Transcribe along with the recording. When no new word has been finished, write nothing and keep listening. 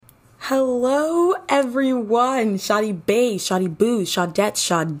Hello, everyone. Shoddy Bay, Shoddy Boo, Shadette,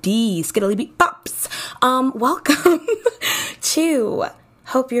 Shoddy, Skiddly Beat Pops. Welcome to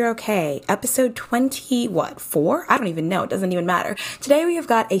Hope You're Okay. Episode 4? I don't even know. It doesn't even matter. Today we have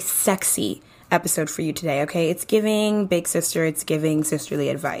got a sexy episode for you today, okay? It's giving big sister, it's giving sisterly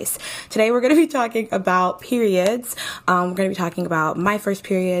advice. Today we're going to be talking about periods. We're going to be talking about my first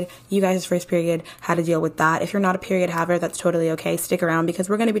period, you guys' first period, how to deal with that. If you're not a period haver, that's totally okay. Stick around because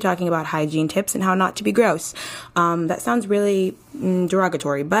we're going to be talking about hygiene tips and how not to be gross. That sounds really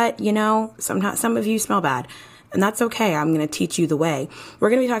derogatory, but you know, sometimes some of you smell bad. And that's okay. I'm going to teach you the way. We're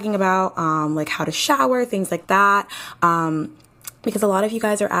going to be talking about like how to shower, things like that. Because a lot of you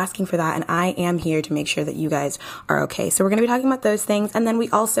guys are asking for that, and I am here to make sure that you guys are okay. So we're going to be talking about those things, and then we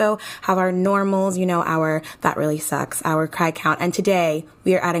also have our normals, you know, our that really sucks, our cry count. And today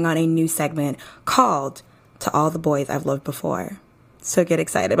we are adding on a new segment called To All the Boys I've Loved Before. So get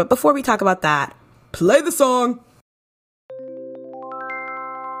excited. But before we talk about that, play the song.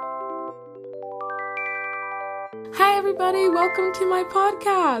 Hi everybody, welcome to my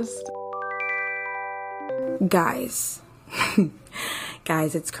podcast.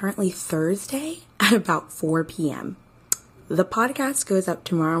 Guys, it's currently Thursday at about 4 p.m. The podcast goes up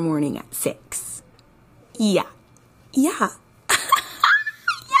tomorrow morning at 6. Yeah. Yes, that's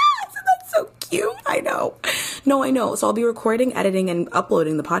so cute. I know. No, I know. So I'll be recording, editing, and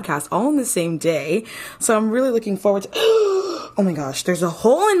uploading the podcast all on the same day. So I'm really looking forward to... Oh my gosh, there's a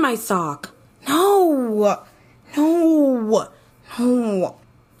hole in my sock. No.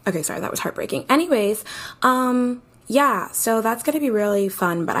 Okay, sorry, that was heartbreaking. Anyways, yeah, so that's going to be really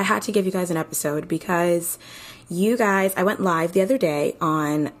fun, but I had to give you guys an episode because you guys, I went live the other day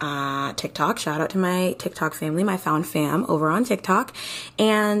on TikTok. Shout out to my TikTok family, my found fam over on TikTok.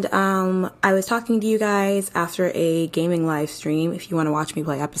 And I was talking to you guys after a gaming live stream. If you want to watch me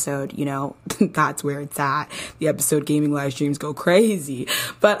play episode, you know, that's where it's at. The episode gaming live streams go crazy.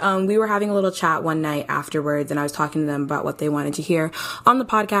 But we were having a little chat one night afterwards, and I was talking to them about what they wanted to hear on the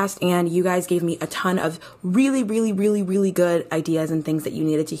podcast. And you guys gave me a ton of really good ideas and things that you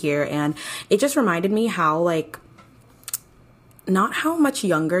needed to hear. And it just reminded me how, like, not how much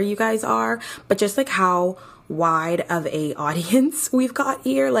younger you guys are, but just like how wide of a audience we've got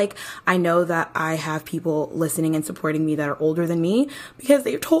here. Like, I know that I have people listening and supporting me that are older than me because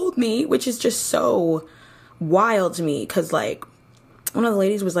they've told me, which is just so wild to me. Cause like one of the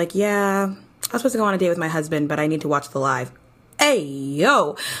ladies was like, yeah, I was supposed to go on a date with my husband, but I need to watch the live. Hey,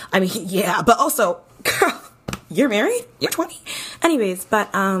 yo. I mean, yeah, but also, girl, you're married? You're 20? Anyways, but,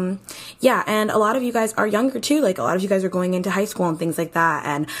 yeah, and a lot of you guys are younger too. Like, a lot of you guys are going into high school and things like that.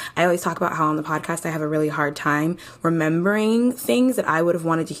 And I always talk about how on the podcast I have a really hard time remembering things that I would have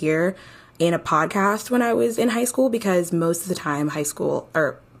wanted to hear in a podcast when I was in high school, because most of the time high school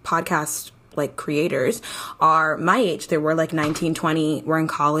or podcast like creators are my age. They were like 19, 20, we're in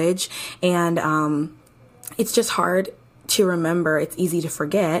college, and it's just hard to remember. It's easy to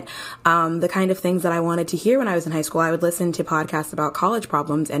forget the kind of things that I wanted to hear when I was in high school. I would listen to podcasts about college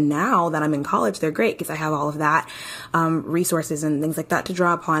problems, and now that I'm in college, they're great because I have all of that resources and things like that to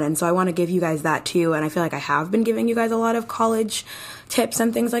draw upon. And so I want to give you guys that too. And I feel like I have been giving you guys a lot of college tips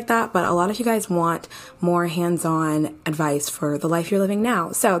and things like that, but a lot of you guys want more hands-on advice for the life you're living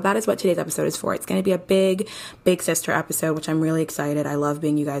now. So that is what today's episode is for. It's going to be a big sister episode, which I'm really excited. I love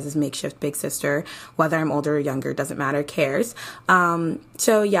being you guys' makeshift big sister. Whether I'm older or younger, doesn't matter, cares.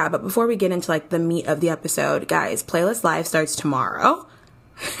 So yeah, but before we get into like the meat of the episode, guys, Playlist Live starts tomorrow.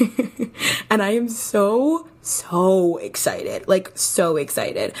 And I am so excited, like so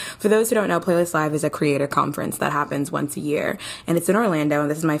excited. For those who don't know, Playlist Live is a creator conference that happens once a year, and it's in Orlando,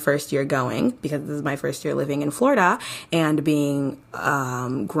 and this is my first year going because this is my first year living in Florida and being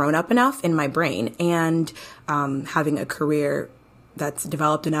grown up enough in my brain and having a career that's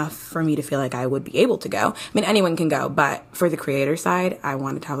developed enough for me to feel like I would be able to go. I mean, anyone can go, but for the creator side, I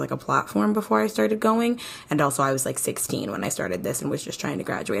wanted to have like a platform before I started going. And also I was like 16 when I started this and was just trying to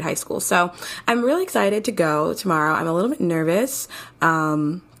graduate high school. So I'm really excited to go tomorrow. I'm a little bit nervous,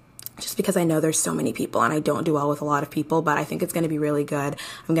 just because I know there's so many people and I don't do well with a lot of people, but I think it's going to be really good.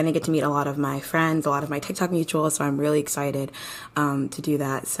 I'm going to get to meet a lot of my friends, a lot of my TikTok mutuals, so I'm really excited to do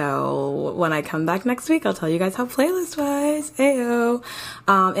that. So when I come back next week, I'll tell you guys how Playlist was. Ayo.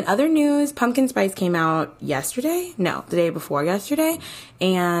 In other news, Pumpkin Spice came out yesterday. No, the day before yesterday.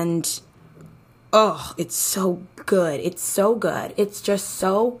 And oh, it's so good. It's so good. It's just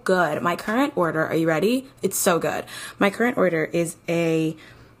so good. My current order, are you ready? It's so good. My current order is a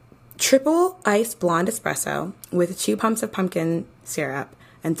triple iced blonde espresso with 2 pumps of pumpkin syrup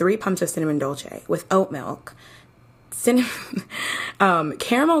and 3 pumps of cinnamon dolce with oat milk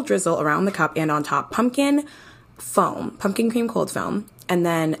caramel drizzle around the cup and on top, pumpkin cream cold foam, and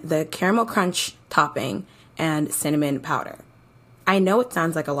then the caramel crunch topping and cinnamon powder. I know it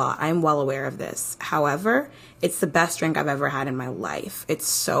sounds like a lot. I'm well aware of this. However, it's the best drink I've ever had in my life. It's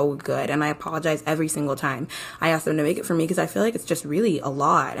so good. And I apologize every single time I ask them to make it for me because I feel like it's just really a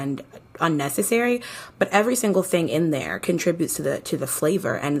lot and unnecessary. But every single thing in there contributes to the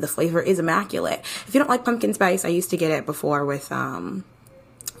flavor, and the flavor is immaculate. If you don't like pumpkin spice, I used to get it before with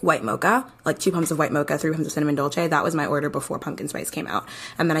white mocha, like 2 pumps of white mocha, 3 pumps of cinnamon dolce. That was my order before pumpkin spice came out.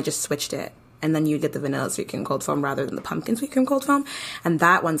 And then I just switched it. And then you get the vanilla sweet cream cold foam rather than the pumpkin sweet cream cold foam. And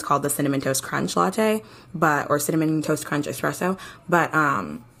that one's called the cinnamon toast crunch latte, or cinnamon toast crunch espresso. But,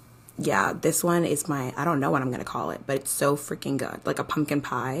 yeah, this one is I don't know what I'm going to call it, but it's so freaking good. Like a pumpkin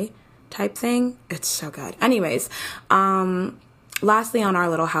pie type thing. It's so good. Anyways, lastly, on our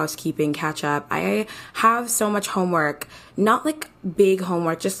little housekeeping catch up, I have so much homework, not like big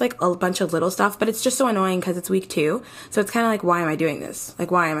homework, just like a bunch of little stuff, but it's just so annoying because it's week 2. So it's kind of like, why am I doing this?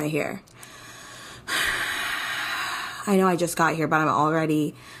 Like, why am I here? I know I just got here, but I'm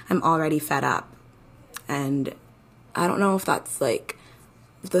already fed up. And I don't know if that's like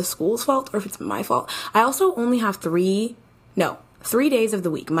the school's fault or if it's my fault. I also only have 3 days of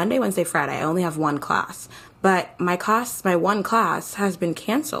the week, Monday, Wednesday, Friday. I only have 1 class. But my 1 class has been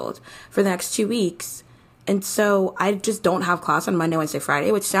canceled for the next 2 weeks. And so I just don't have class on Monday, Wednesday,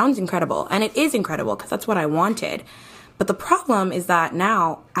 Friday, which sounds incredible. And it is incredible because that's what I wanted. But the problem is that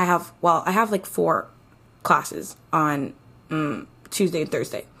now I have like 4 classes on Tuesday and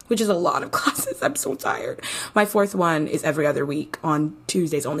Thursday, which is a lot of classes. I'm so tired. My 4th one is every other week on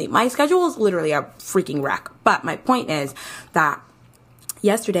Tuesdays only. My schedule is literally a freaking wreck. But my point is that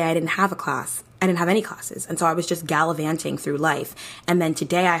yesterday I didn't have a class. I didn't have any classes. And so I was just gallivanting through life. And then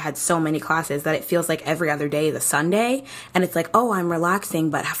today I had so many classes that it feels like every other day is a Sunday. And it's like, oh, I'm relaxing,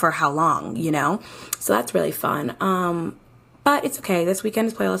 but for how long, you know? So that's really fun. But it's okay. This weekend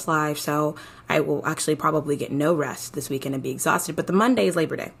is Playlist Live, so I will actually probably get no rest this weekend and be exhausted. But the Monday is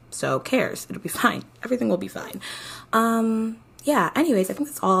Labor Day, so cares? It'll be fine. Everything will be fine. Yeah, anyways, I think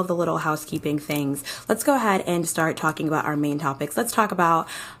that's all of the little housekeeping things. Let's go ahead and start talking about our main topics. Let's talk about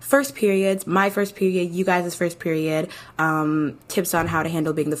first periods, my first period, you guys' first period, tips on how to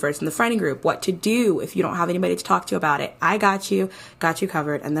handle being the first in the friend group, what to do if you don't have anybody to talk to about it. I got you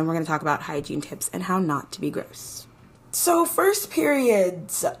covered, and then we're going to talk about hygiene tips and how not to be gross. So first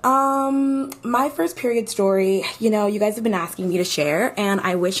periods, my first period story, you guys have been asking me to share, and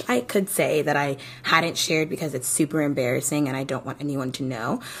I wish I could say that I hadn't shared because it's super embarrassing and I don't want anyone to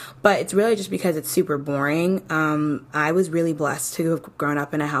know, but it's really just because it's super boring. I was really blessed to have grown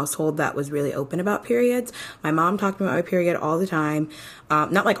up in a household that was really open about periods. My mom talked about my period all the time,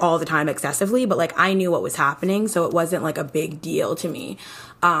 not like all the time excessively, but like I knew what was happening, so it wasn't like a big deal to me.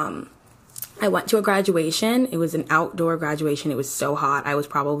 I went to a graduation. It was an outdoor graduation. It was so hot. I was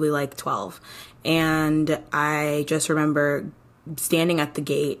probably like 12. And I just remember standing at the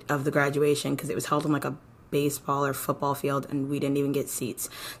gate of the graduation because it was held in like a baseball or football field and we didn't even get seats.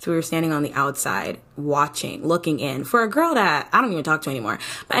 So we were standing on the outside watching, looking in for a girl that I don't even talk to anymore.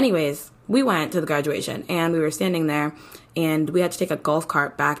 But anyways, we went to the graduation and we were standing there and we had to take a golf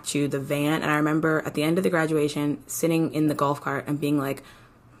cart back to the van. And I remember at the end of the graduation sitting in the golf cart and being like,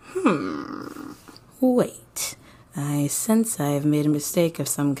 wait, I sense I've made a mistake of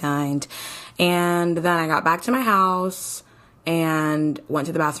some kind. And then I got back to my house and went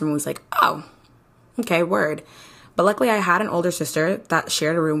to the bathroom and was like, oh, okay, word. But luckily I had an older sister that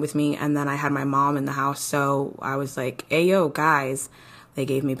shared a room with me, and then I had my mom in the house. So I was like, hey, yo, guys, they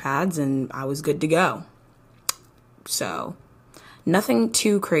gave me pads and I was good to go. So nothing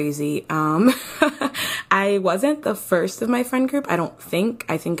too crazy. I wasn't the first of my friend group, I don't think.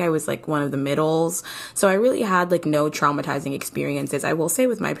 I think I was like one of the middles. So I really had like no traumatizing experiences. I will say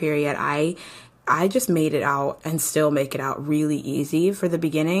with my period, I just made it out and still make it out really easy. For the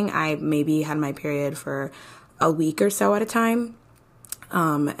beginning, I maybe had my period for a week or so at a time.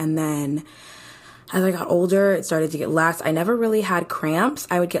 And then as I got older, it started to get less. I never really had cramps.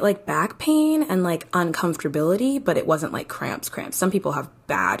 I would get like back pain and like uncomfortability, but it wasn't like cramps. Some people have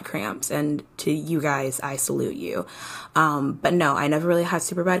bad cramps, and to you guys, I salute you. But no, I never really had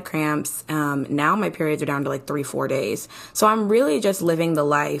super bad cramps. Now my periods are down to like 3-4 days. So I'm really just living the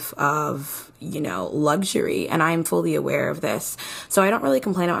life of, luxury, and I'm fully aware of this. So I don't really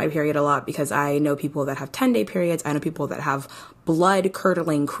complain about my period a lot because I know people that have 10-day periods. I know people that have blood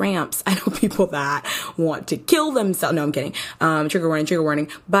curdling cramps. I know people that want to kill themselves. No, I'm kidding. Trigger warning.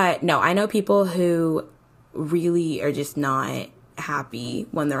 But no, I know people who really are just not happy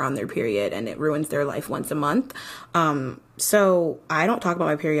when they're on their period, and it ruins their life once a month. So I don't talk about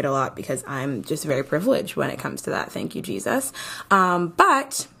my period a lot because I'm just very privileged when it comes to that. Thank you, Jesus.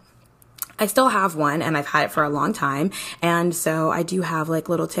 But I still have one, and I've had it for a long time. And so I do have like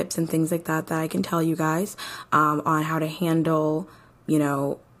little tips and things like that I can tell you guys on how to handle,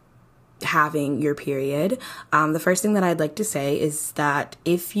 having your period. The first thing that I'd like to say is that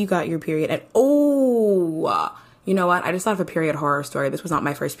if you got your period and you know what? I just thought of a period horror story. This was not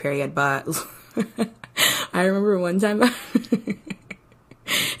my first period, but I remember one time,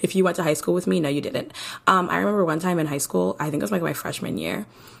 if you went to high school with me, no, you didn't. I remember one time in high school, I think it was like my freshman year,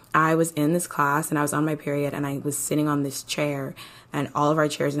 I was in this class and I was on my period and I was sitting on this chair, and all of our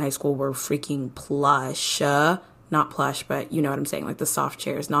chairs in high school were freaking plush. Not plush, but you know what I'm saying, like the soft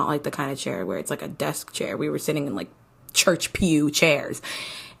chairs, not like the kind of chair where it's like a desk chair. We were sitting in like church pew chairs.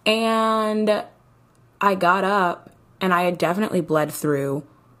 And I got up and I had definitely bled through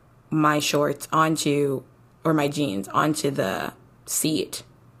my shorts or my jeans onto the seat.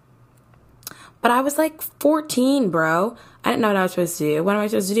 But I was like 14, bro. I didn't know what I was supposed to do. What am I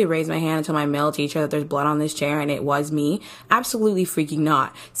supposed to do? Raise my hand and tell my male teacher that there's blood on this chair and it was me? Absolutely freaking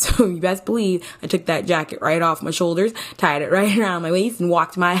not. So you best believe I took that jacket right off my shoulders, tied it right around my waist, and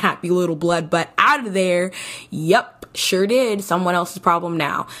walked my happy little blood butt out of there. Yep, sure did. Someone else's problem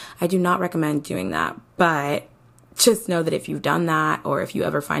now. I do not recommend doing that, but just know that if you've done that, or if you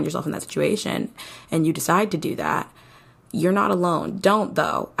ever find yourself in that situation and you decide to do that, you're not alone. Don't,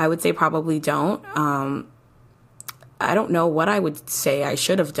 though. I would say probably don't. I don't know what I would say I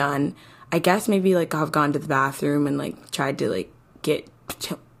should have done. I guess maybe like I've gone to the bathroom and like tried to like get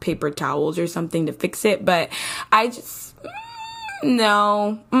paper towels or something to fix it. But I just,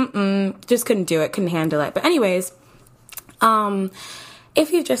 just couldn't do it. Couldn't handle it. But anyways,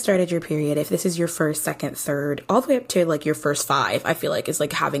 if you've just started your period, if this is your first, second, third, all the way up to like your first 5, I feel like it's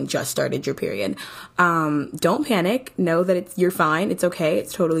like having just started your period. Don't panic. Know that you're fine. It's okay.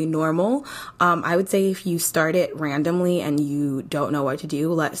 It's totally normal. I would say if you start it randomly and you don't know what to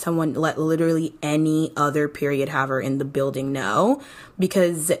do, let literally any other period haver in the building know,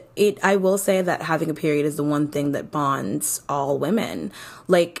 because I will say that having a period is the one thing that bonds all women.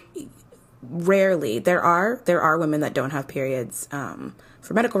 Like, rarely there are women that don't have periods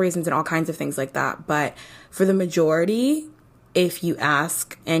for medical reasons and all kinds of things like that, but for the majority, if you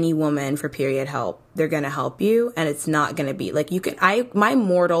ask any woman for period help, they're gonna help you, and it's not gonna be like my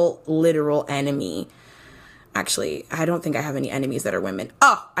mortal literal enemy. Actually, I don't think I have any enemies that are women.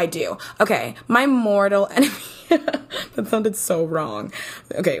 Oh, I do. Okay, my mortal enemy. That sounded so wrong.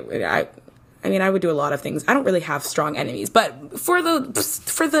 Okay, I mean, I would do a lot of things. I don't really have strong enemies, but for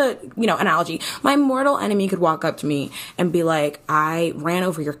the analogy, my mortal enemy could walk up to me and be like, I ran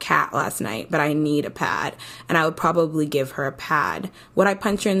over your cat last night, but I need a pad. And I would probably give her a pad. Would I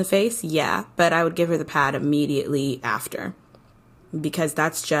punch her in the face? Yeah, but I would give her the pad immediately after, because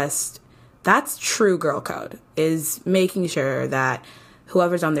that's true girl code, is making sure that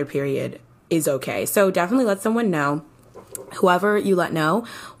whoever's on their period is okay. So definitely let someone know. Whoever you let know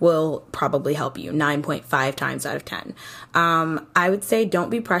will probably help you 9.5 times out of 10. I would say don't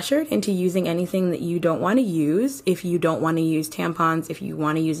be pressured into using anything that you don't want to use. If you don't want to use tampons, if you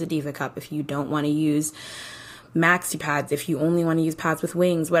want to use a Diva Cup, if you don't want to use maxi pads, if you only want to use pads with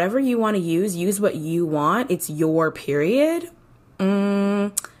wings, whatever you want to use what you want. It's your period.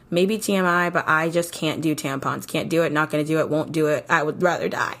 Maybe TMI, but I just can't do tampons. Can't do it, not going to do it, won't do it. I would rather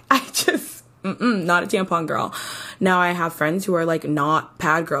die. Not a tampon girl. Now I have friends who are like not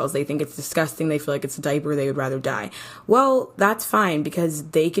pad girls. They think it's disgusting. They feel like it's a diaper. They would rather die. Well, that's fine,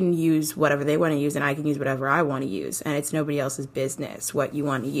 because they can use whatever they want to use and I can use whatever I want to use. And it's nobody else's business what you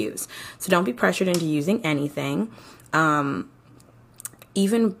want to use. So don't be pressured into using anything.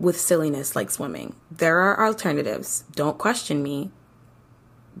 Even with silliness like swimming, there are alternatives. Don't question me.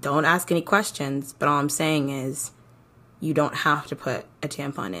 Don't ask any questions. But all I'm saying is, you don't have to put a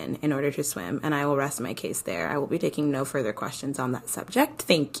tampon in order to swim, and I will rest my case there. I will be taking no further questions on that subject.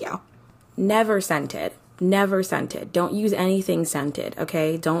 Thank you. Never scented. Never scented. Don't use anything scented,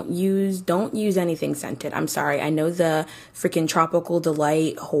 okay? Don't use anything scented. I'm sorry. I know the freaking Tropical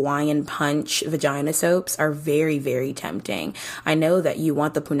Delight Hawaiian Punch vagina soaps are very, very tempting. I know that you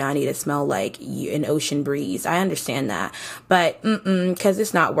want the punani to smell like an ocean breeze. I understand that. But, because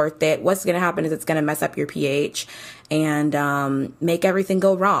it's not worth it. What's going to happen is it's going to mess up your pH and make everything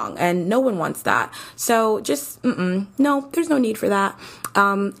go wrong. And no one wants that. So just, no, there's no need for that.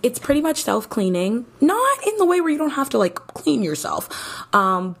 It's pretty much self-cleaning. Not in the way where you don't have to, like, clean yourself.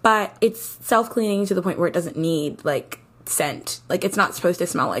 But it's self-cleaning to the point where it doesn't need, like, scent. Like, it's not supposed to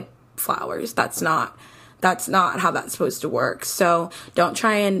smell like flowers. That's not That's not how that's supposed to work. So don't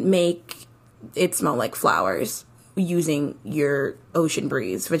try and make it smell like flowers using your Ocean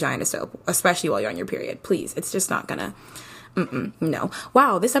Breeze vagina soap, especially while you're on your period. Please, it's just not gonna, no.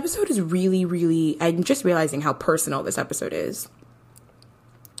 Wow, this episode is really, I'm just realizing how personal this episode is.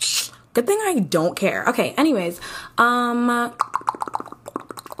 Good thing I don't care. Okay, anyways,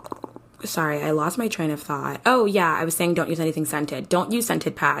 sorry, I lost my train of thought. Oh yeah, I was saying don't use anything scented. Don't use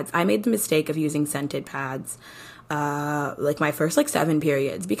scented pads. I made the mistake of using scented pads like my first 7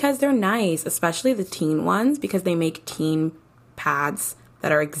 periods because they're nice, especially the teen ones, because they make teen pads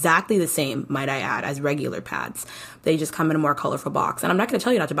that are exactly the same, might I add, as regular pads. They just come in a more colorful box. And I'm not going to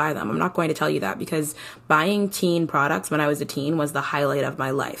tell you not to buy them. I'm not going to tell you that because buying teen products when I was a teen was the highlight of my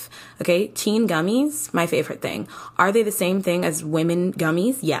life. Okay? Teen gummies, my favorite thing. Are they the same thing as women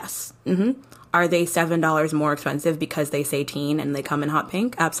gummies? Yes. Are they $7 more expensive because they say teen and they come in hot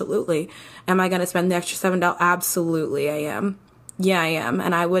pink? Absolutely. Am I going to spend the extra $7? Absolutely, I am. Yeah, I am.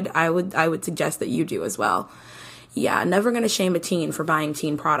 And I would suggest that you do as well. Yeah, never going to shame a teen for buying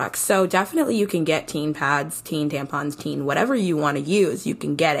teen products. So definitely you can get teen pads, teen tampons, teen whatever you want to use, you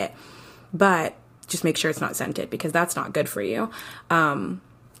can get it. But just make sure it's not scented because that's not good for you.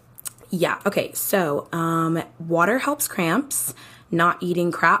 Yeah, okay, so water helps cramps. Not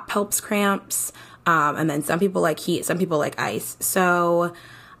eating crap helps cramps. And then some people like heat, some people like ice. So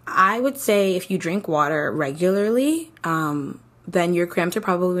I would say if you drink water regularly, then your cramps are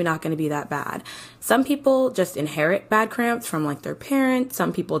probably not going to be that bad. Some people just inherit bad cramps from their parents.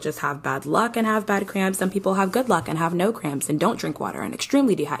 Some people just have bad luck and have bad cramps. Some people have good luck and have no cramps and don't drink water and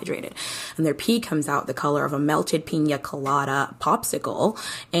extremely dehydrated. And their pee comes out the color of a melted pina colada popsicle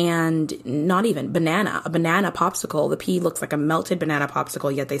and not even a banana popsicle. The pee looks like a melted banana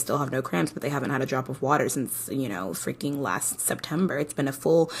popsicle, yet they still have no cramps, but they haven't had a drop of water since, freaking last September. It's been a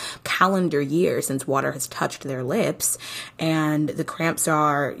full calendar year since water has touched their lips and the cramps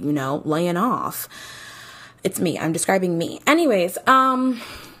are, laying off. It's me. I'm describing me. Anyways,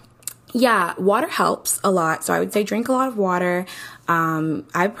 yeah, water helps a lot. So I would say drink a lot of water.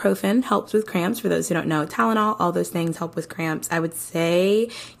 Ibuprofen helps with cramps. For those who don't know, Tylenol, all those things help with cramps. I would say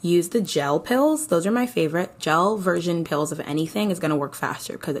use the gel pills. Those are my favorite. Gel version pills of anything is going to work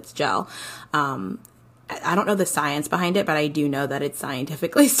faster because it's gel. I don't know the science behind it, but I do know that it's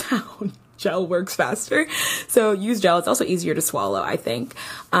scientifically sound. Gel works faster. So use gel. It's also easier to swallow, I think.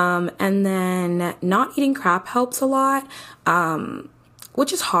 And then not eating crap helps a lot,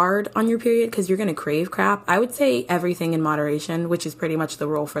 which is hard on your period because you're going to crave crap. I would say everything in moderation, which is pretty much the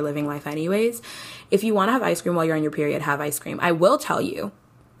rule for living life anyways. If you want to have ice cream while you're on your period, have ice cream. I will tell you,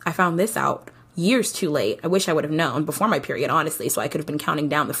 I found this out years too late. I wish I would have known before my period, honestly, so I could have been counting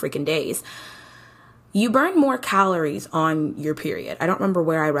down the freaking days. You burn more calories on your period. I don't remember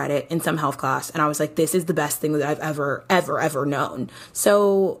where I read it in some health class. And I was like, this is the best thing that I've ever known.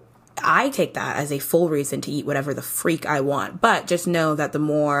 So I take that as a full reason to eat whatever the freak I want. But just know that the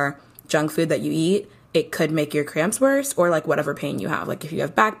more junk food that you eat, it could make your cramps worse or whatever pain you have. If you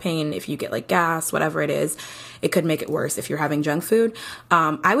have back pain, if you get gas, whatever it is, it could make it worse if you're having junk food.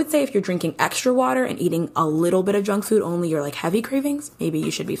 I would say if you're drinking extra water and eating a little bit of junk food, only your heavy cravings, maybe you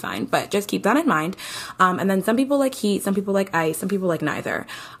should be fine. But just keep that in mind. And then some people like heat, some people like ice, some people like neither.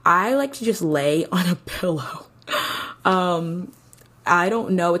 I like to just lay on a pillow. I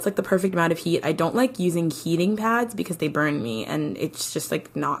don't know. It's the perfect amount of heat. I don't like using heating pads because they burn me and it's just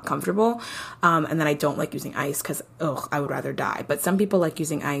not comfortable. And then I don't like using ice because, I would rather die. But some people like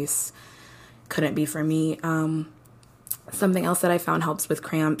using ice. Couldn't be for me. Something else that I found helps with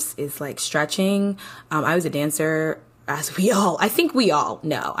cramps is stretching. I was a dancer, as I think we all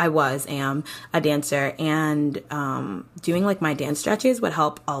know, am a dancer, and doing my dance stretches would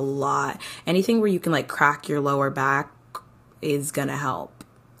help a lot. Anything where you can crack your lower back is gonna help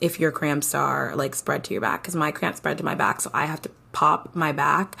if your cramps are spread to your back, because my cramps spread to my back, so I have to pop my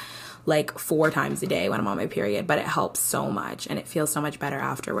back 4 times a day when I'm on my period, but it helps so much and it feels so much better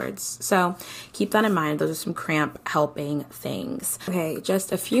afterwards. So keep that in mind. Those are some cramp helping things. Okay,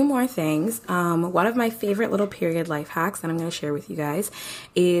 just a few more things. One of my favorite little period life hacks that I'm going to share with you guys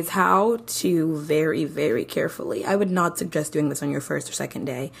is how to very, very carefully. I would not suggest doing this on your first or second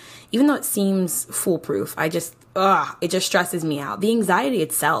day, even though it seems foolproof. It just stresses me out. The anxiety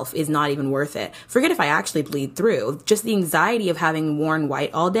itself is not even worth it. Forget if I actually bleed through. Just the anxiety of having worn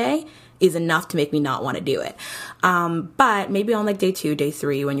white all day is enough to make me not want to do it. But maybe on day 2, day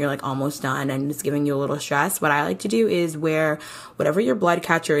 3, when you're almost done and it's giving you a little stress, what I like to do is wear whatever your blood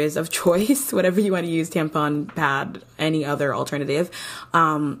catcher is of choice, whatever you want to use, tampon, pad, any other alternative.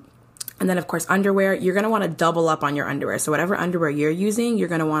 And then, of course, underwear, you're going to want to double up on your underwear. So whatever underwear you're using, you're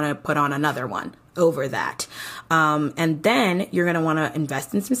going to want to put on another one over that. And then you're going to want to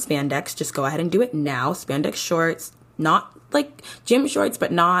invest in some spandex. Just go ahead and do it now. Spandex shorts, not like gym shorts,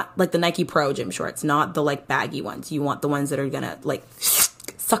 but not like the Nike Pro gym shorts, not the like baggy ones. You want the ones that are going to like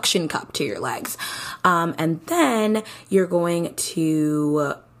suction cup to your legs. And then you're going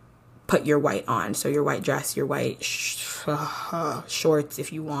to put your white on. So your white dress, your white shorts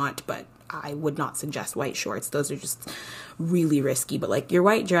if you want, but I would not suggest white shorts. Those are just really risky. But like your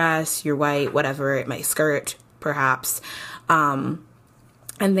white dress, your white whatever, my skirt perhaps, and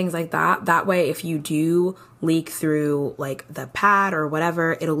things like that. That way, if you do leak through like the pad or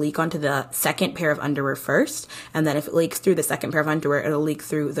whatever, it'll leak onto the second pair of underwear first. And then if it leaks through the second pair of underwear, it'll leak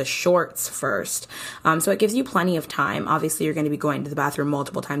through the shorts first. So it gives you plenty of time. Obviously, you're going to be going to the bathroom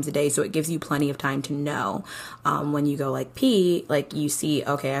multiple times a day. So it gives you plenty of time to know when you go like pee, like you see,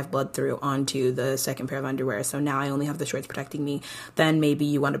 okay, I've bled through onto the second pair of underwear. So now I only have the shorts protecting me. Then maybe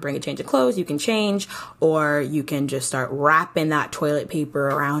you want to bring a change of clothes. You can change, or you can just start wrapping that toilet paper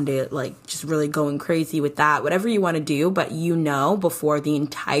around it, like just really going crazy with that. Whatever you want to do, but you know before the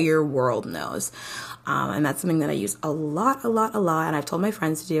entire world knows. And that's something that I use a lot. And I've told my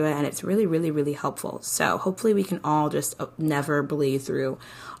friends to do it, and it's really, really, really helpful. So hopefully we can all just never bleed through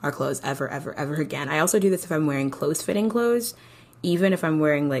our clothes ever again. I also do this if I'm wearing close-fitting clothes. Even if I'm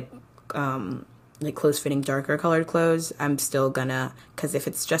wearing like close-fitting darker colored clothes, I'm still gonna, because if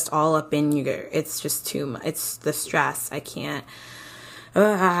it's just all up in you, it's just too much. It's the stress. I can't.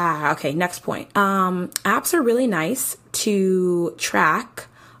 Okay, next point. Apps are really nice to track,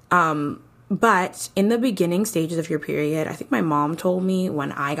 but in the beginning stages of your period, I think my mom told me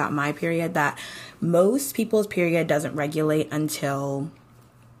when I got my period that most people's period doesn't regulate until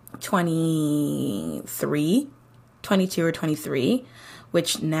 22 or 23,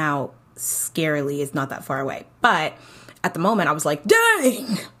 which now scarily is not that far away. But at the moment I was like,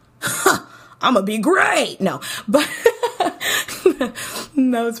 dang, I'm gonna be great. No, but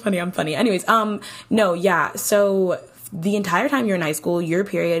no, it's funny. I'm funny. Anyways, no, yeah. So the entire time you're in high school, your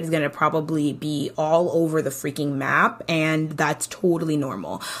period is going to probably be all over the freaking map. And that's totally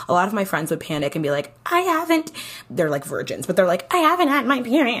normal. A lot of my friends would panic and be like, they're like virgins, but they're like, I haven't had my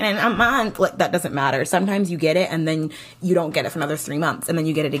period in a month. Like, that doesn't matter. Sometimes you get it and then you don't get it for another 3 months and then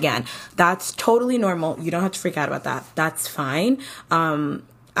you get it again. That's totally normal. You don't have to freak out about that. That's fine.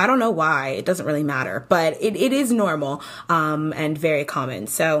 I don't know why. It doesn't really matter, but it is normal, and very common.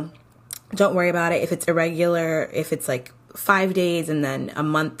 So don't worry about it. If it's irregular, if it's like 5 days and then a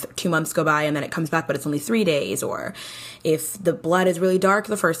month, 2 months go by and then it comes back, but it's only 3 days, or if the blood is really dark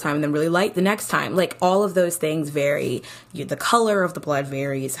the first time and then really light the next time, like all of those things vary. The color of the blood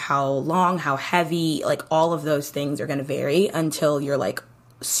varies, how long, how heavy, like all of those things are going to vary until you're like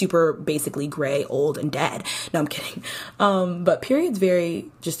super basically gray, old, and dead. No, I'm kidding. But periods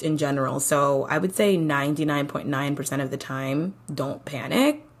vary just in general. So I would say 99.9% of the time, don't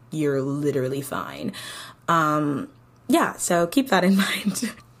panic. You're literally fine. Yeah, so keep that in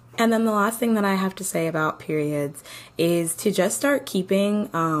mind. And then the last thing that I have to say about periods is to just start keeping,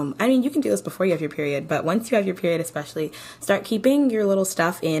 I mean, you can do this before you have your period, but once you have your period especially, start keeping your little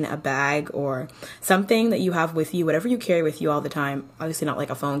stuff in a bag or something that you have with you, whatever you carry with you all the time. Obviously not like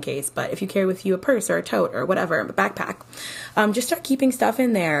a phone case, but if you carry with you a purse or a tote or whatever, a backpack, just start keeping stuff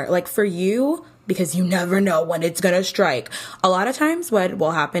in there. Like for you, because you never know when it's going to strike. A lot of times what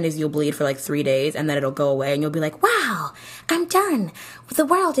will happen is you'll bleed for like 3 days and then it'll go away and you'll be like, wow, I'm done. The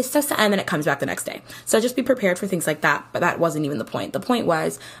world is so sad. And then it comes back the next day. So just be prepared for things like that. But that wasn't even the point. The point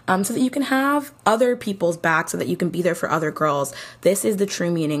was so that you can have other people's back, so that you can be there for other girls. This is the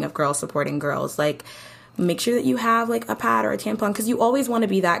true meaning of girls supporting girls. Like, make sure that you have like a pad or a tampon, because you always want to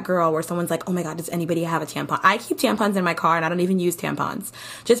be that girl where someone's like, oh my God, does anybody have a tampon? I keep tampons in my car and I don't even use tampons,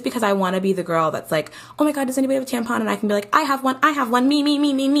 just because I want to be the girl that's like, oh my God, does anybody have a tampon? And I can be like, I have one,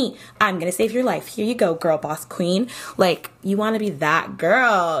 me. I'm going to save your life. Here you go, girl boss queen. Like, you want to be that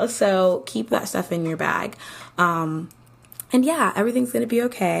girl. So keep that stuff in your bag. And yeah, everything's going to be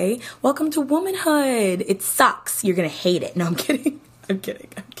okay. Welcome to womanhood. It sucks. You're going to hate it. No, I'm kidding. I'm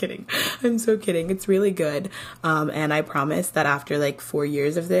kidding. I'm so kidding. It's really good. And I promise that after like 4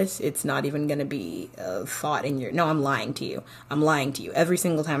 years of this, it's not even going to be a thought in your... No, I'm lying to you. Every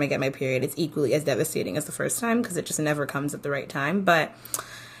single time I get my period, it's equally as devastating as the first time, because it just never comes at the right time. But,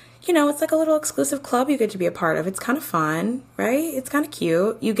 you know, it's like a little exclusive club you get to be a part of. It's kind of fun, right? It's kind of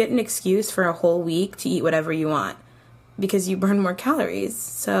cute. You get an excuse for a whole week to eat whatever you want because you burn more calories.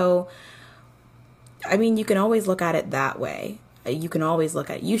 So, I mean, you can always look at it that way.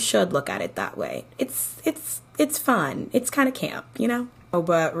 You should look at it that way. It's fun. It's kind of camp, you know? Oh,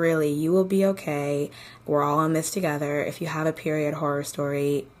 but really, you will be okay. We're all in this together. If you have a period horror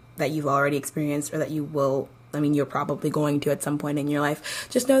story that you've already experienced or that you will, you're probably going to at some point in your life,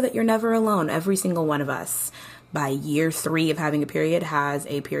 just know that you're never alone. Every single one of us, by year 3 of having a period, has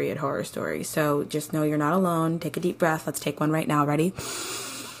a period horror story. So just know you're not alone. Take a deep breath. Let's take one right now. Ready?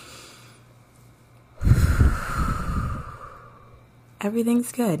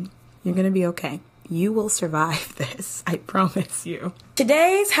 Everything's good. You're going to be okay. You will survive this. I promise you.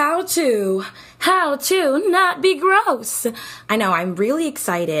 Today's how to not be gross. I know, I'm really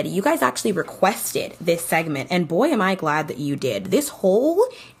excited. You guys actually requested this segment, and boy, am I glad that you did. This hole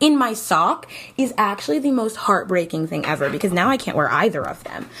in my sock is actually the most heartbreaking thing ever, because now I can't wear either of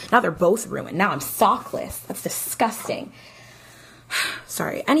them. Now they're both ruined. Now I'm sockless. That's disgusting.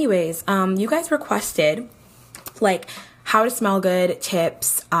 Sorry. Anyways, you guys requested, how to smell good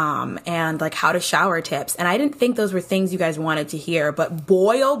tips, and how to shower tips. And I didn't think those were things you guys wanted to hear, but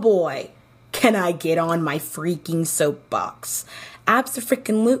boy, oh boy, can I get on my freaking soapbox.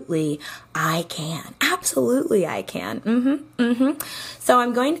 Abso-freaking-lutely, I can. Absolutely, I can. So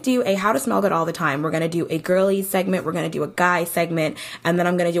I'm going to do a how to smell good all the time. We're going to do a girly segment. We're going to do a guy segment. And then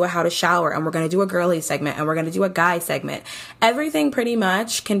I'm going to do a how to shower. And we're going to do a girly segment. And we're going to do a guy segment. Everything pretty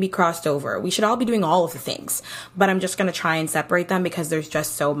much can be crossed over. We should all be doing all of the things. But I'm just going to try and separate them because there's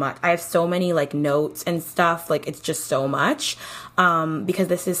just so much. I have so many notes and stuff. It's just so much. Because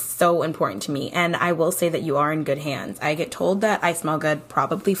this is so important to me. And I will say that you are in good hands. I get told that I smell good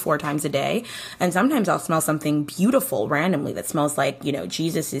probably 4 times a day. And sometimes I'll smell something beautiful randomly that smells like,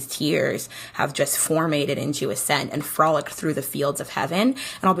 Jesus's tears have just formated into a scent and frolicked through the fields of heaven. And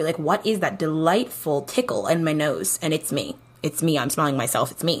I'll be like, what is that delightful tickle in my nose? And it's me. It's me. I'm smelling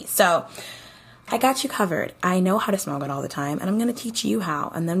myself. It's me. So I got you covered. I know how to smell good all the time, and I'm going to teach you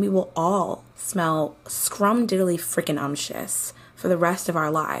how. And then we will all smell scrum-diddly freaking umptious for the rest of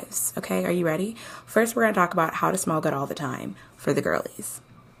our lives. Okay, are you ready? First, we're going to talk about how to smell good all the time for the girlies.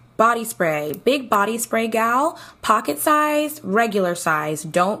 Body spray. Big body spray gal. Pocket size, regular size,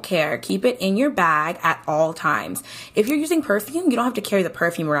 don't care. Keep it in your bag at all times. If you're using perfume, you don't have to carry the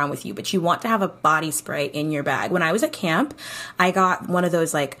perfume around with you, but you want to have a body spray in your bag. When I was at camp, I got one of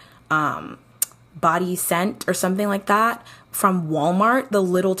those body scent or something like that from Walmart, the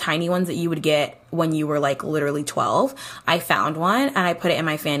little tiny ones that you would get when you were literally 12. I found one and I put it in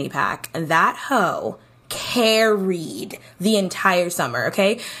my fanny pack. That hoe carried the entire summer,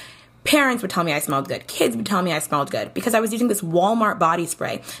 okay? Parents would tell me I smelled good. Kids would tell me I smelled good because I was using this Walmart body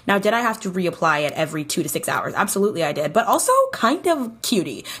spray. Now, did I have to reapply it every 2 to 6 hours? Absolutely I did. But also kind of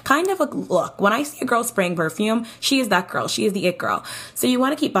cutie. Kind of a look. When I see a girl spraying perfume, she is that girl. She is the it girl. So you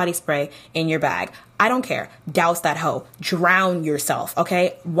want to keep body spray in your bag. I don't care. Douse that hoe. Drown yourself,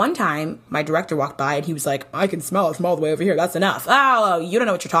 okay? One time, my director walked by and he was like, I can smell it from all the way over here. That's enough. Oh, you don't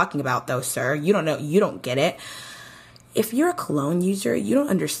know what you're talking about though, sir. You don't know. You don't get it. If you're a cologne user, you don't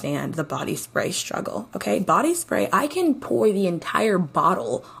understand the body spray struggle, okay? Body spray, I can pour the entire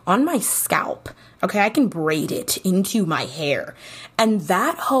bottle on my scalp, okay? I can braid it into my hair, and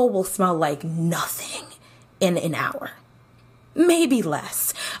that hoe will smell like nothing in an hour. Maybe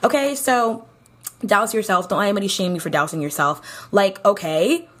less, okay? So douse yourself. Don't let anybody shame you for dousing yourself.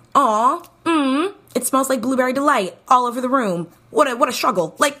 Okay, it smells like blueberry delight all over the room. What a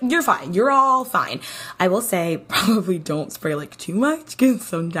struggle. You're fine. You're all fine. I will say probably don't spray too much because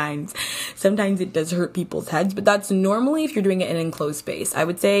sometimes it does hurt people's heads, but that's normally if you're doing it in an enclosed space. I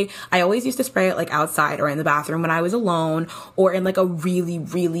would say I always used to spray it outside or in the bathroom when I was alone or in a really,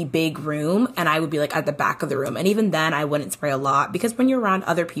 really big room, and I would be at the back of the room. And even then I wouldn't spray a lot because when you're around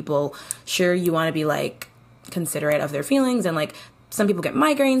other people, sure, you want to be considerate of their feelings and some people get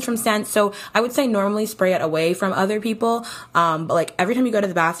migraines from scent, so I would say normally spray it away from other people, but every time you go to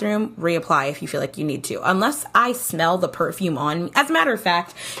the bathroom, reapply if you feel like you need to, unless I smell the perfume on me. As a matter of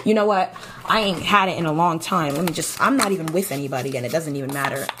fact, you know what? I ain't had it in a long time. I'm not even with anybody and it doesn't even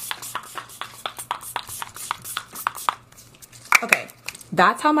matter. Okay,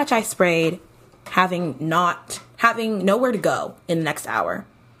 that's how much I sprayed having nowhere to go in the next hour.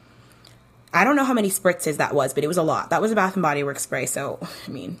 I don't know how many spritzes that was, but it was a lot. That was a Bath & Body Works spray, so,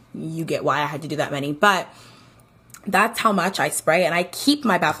 you get why I had to do that many. But that's how much I spray, and I keep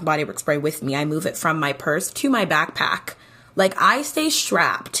my Bath & Body Works spray with me. I move it from my purse to my backpack. I stay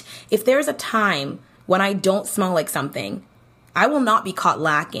strapped. If there's a time when I don't smell like something, I will not be caught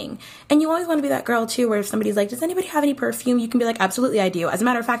lacking. And you always want to be that girl, too, where if somebody's like, does anybody have any perfume? You can be like, absolutely, I do. As a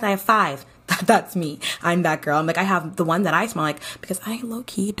matter of fact, I have 5. That's me. I'm that girl. I have the one that I smell like because I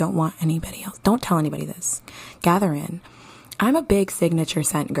low-key don't want anybody else. Don't tell anybody this. Gather in. I'm a big signature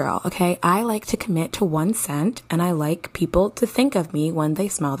scent girl, okay? I like to commit to one scent, and I like people to think of me when they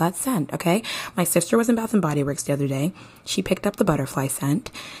smell that scent, okay? My sister was in Bath & Body Works the other day. She picked up the butterfly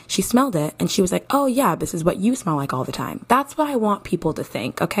scent. She smelled it, and she was like, oh yeah, this is what you smell like all the time. That's what I want people to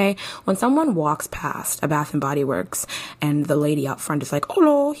think, okay? When someone walks past a Bath & Body Works, and the lady out front is like, oh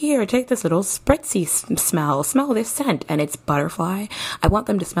no, here, take this little spritzy smell this scent, and it's butterfly. I want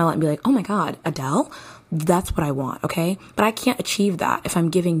them to smell it and be like, oh my God, Adele? That's what I want, okay? But I can't achieve that if I'm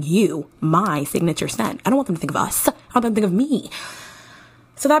giving you my signature scent. I don't want them to think of us. I want them to think of me.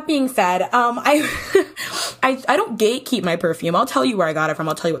 So that being said, I don't gatekeep my perfume. I'll tell you where I got it from.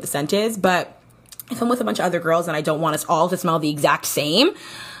 I'll tell you what the scent is. But if I'm with a bunch of other girls and I don't want us all to smell the exact same,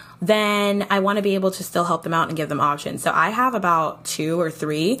 then I want to be able to still help them out and give them options. So I have about 2 or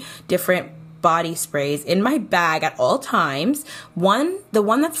 3 different body sprays in my bag at all times. The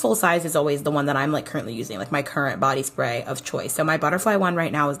one that's full size is always the one that I'm like currently using, like my current body spray of choice. So my butterfly one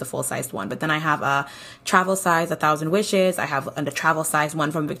right now is the full sized one, but then I have a travel size 1,000 Wishes. I have a travel size one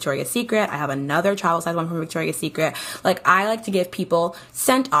from Victoria's Secret. I have another travel size one from Victoria's Secret. Like, I like to give people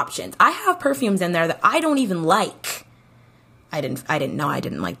scent options. I have perfumes in there that I don't even like. I didn't know I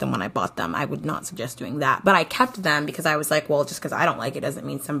didn't like them when I bought them. I would not suggest doing that. But I kept them because I was like, well, just because I don't like it doesn't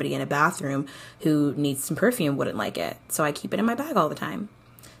mean somebody in a bathroom who needs some perfume wouldn't like it. So I keep it in my bag all the time.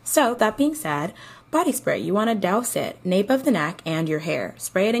 So that being said, body spray, you want to douse it, nape of the neck and your hair.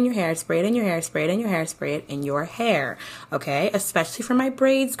 Spray it in your hair, spray it in your hair, spray it in your hair, spray it in your hair. Okay? Especially for my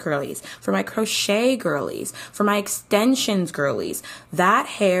braids girlies, for my crochet girlies, for my extensions girlies. That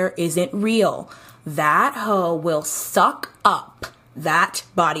hair isn't real. That hoe will suck up that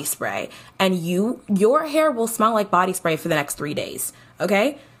body spray, and your hair will smell like body spray for the next 3 days.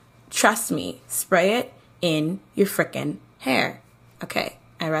 Okay? Trust me. Spray it in your frickin' hair. Okay.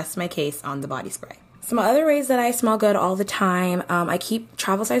 I rest my case on the body spray. Some other ways that I smell good all the time, I keep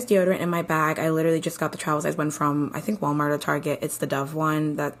travel size deodorant in my bag. I literally just got the travel size one from, I think, Walmart or Target. It's the Dove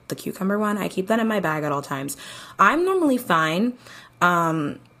one, the cucumber one. I keep that in my bag at all times. I'm normally fine.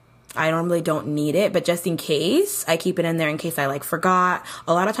 I normally don't need it, but just in case, I keep it in there in case I like forgot.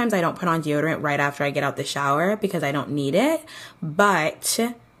 A lot of times I don't put on deodorant right after I get out the shower because I don't need it. But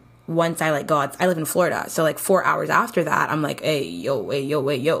once I like go out, I live in Florida. So like 4 hours after that, I'm like, hey, yo, hey, yo,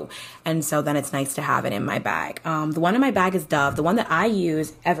 hey, yo. And so then it's nice to have it in my bag. The one in my bag is Dove. The one that I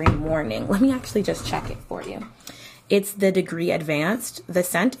use every morning. Let me actually just check it for you. It's the Degree Advanced. The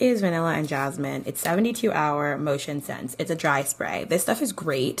scent is vanilla and jasmine. It's 72-hour motion scents. It's a dry spray. This stuff is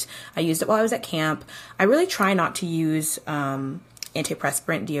great. I used it while I was at camp. I really try not to use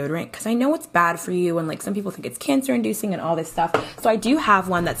antiperspirant deodorant because I know it's bad for you, and like some people think it's cancer inducing and all this stuff. So I do have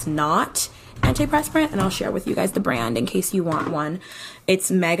one that's not antiperspirant, and I'll share with you guys the brand in case you want one. It's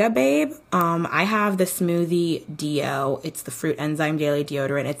Mega Babe. I have the Smoothie Deo. It's the Fruit Enzyme Daily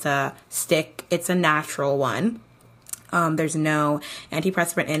Deodorant. It's a stick. It's a natural one. There's no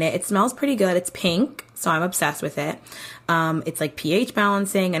antiperspirant in it. It smells pretty good. It's pink, so I'm obsessed with it. It's like pH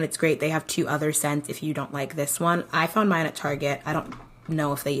balancing, and it's great. They have 2 other scents if you don't like this one. I found mine at Target. I don't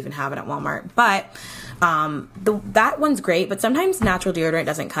know if they even have it at Walmart, but that one's great. But sometimes natural deodorant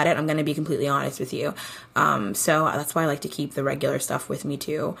doesn't cut it. I'm going to be completely honest with you. So that's why I like to keep the regular stuff with me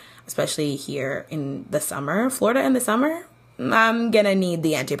too, especially here in the summer. Florida in the summer, I'm gonna need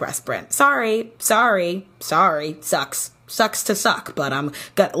the antiperspirant. Sorry. Sucks to suck, but I'm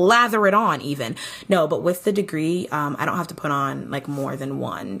gonna lather it on even. No, but with the Degree, I don't have to put on like more than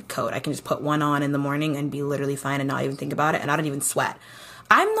one coat. I can just put one on in the morning and be literally fine and not even think about it, and I don't even sweat.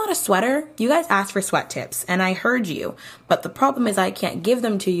 I'm not a sweater. You guys asked for sweat tips, and I heard you. But the problem is I can't give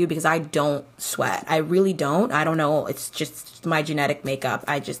them to you because I don't sweat. I really don't. I don't know. It's just my genetic makeup.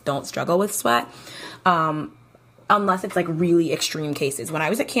 I just don't struggle with sweat. Unless it's like really extreme cases. When I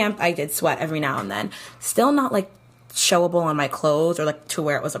was at camp, I did sweat every now and then. Still not like showable on my clothes or like to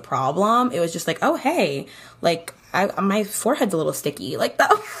where it was a problem. It was just like, oh, hey, like my forehead's a little sticky. Like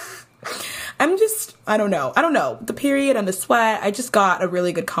that. I don't know. The period and the sweat, I just got a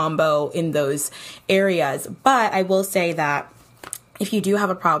really good combo in those areas. But I will say that if you do have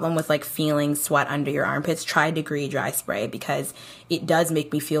a problem with like feeling sweat under your armpits, try Degree Dry Spray because it does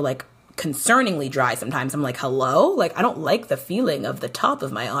make me feel like concerningly dry sometimes. I'm like, hello? Like, I don't like the feeling of the top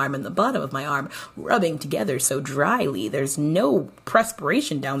of my arm and the bottom of my arm rubbing together so dryly. There's no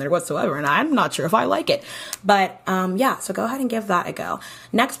perspiration down there whatsoever, and I'm not sure if I like it. But, yeah, so go ahead and give that a go.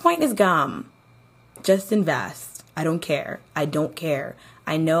 Next point is gum. Just invest. I don't care. I don't care.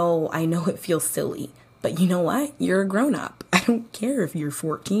 I know it feels silly, but you know what? You're a grown-up. I don't care if you're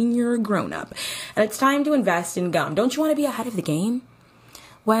 14, you're a grown-up. And it's time to invest in gum. Don't you want to be ahead of the game?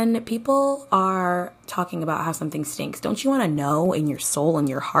 When people are talking about how something stinks, don't you want to know in your soul and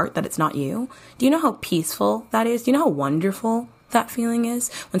your heart that it's not you? Do you know how peaceful that is? Do you know how wonderful that feeling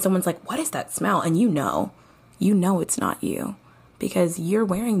is? When someone's like, what is that smell? And you know it's not you because you're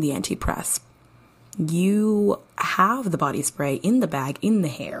wearing the anti-press. You have the body spray in the bag, in the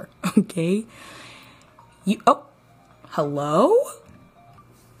hair, okay? Hello?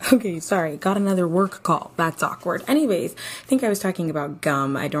 Okay, sorry, got another work call. That's awkward. Anyways, I think I was talking about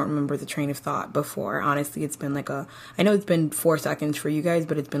gum. I don't remember the train of thought before. Honestly, it's been I know it's been 4 seconds for you guys,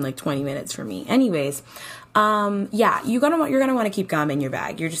 but it's been like 20 minutes for me. Anyways, yeah, you're gonna want to keep gum in your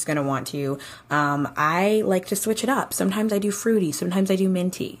bag. You're just gonna want to. I like to switch it up. Sometimes I do fruity, sometimes I do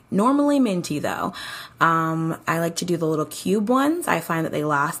minty. Normally minty though. I like to do the little cube ones. I find that they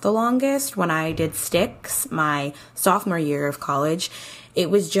last the longest. When I did sticks my sophomore year of college, it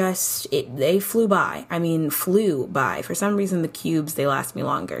was they flew by. I mean, flew by. For some reason, the cubes, they last me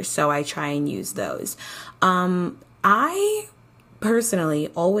longer. So I try and use those. I personally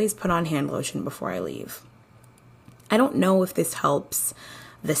always put on hand lotion before I leave. I don't know if this helps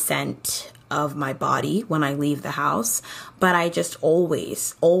the scent of my body when I leave the house, but I just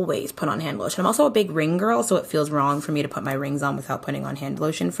always put on hand lotion. I'm also a big ring girl, so it feels wrong for me to put my rings on without putting on hand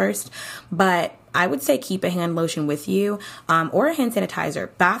lotion first. But I would say keep a hand lotion with you, or a hand sanitizer.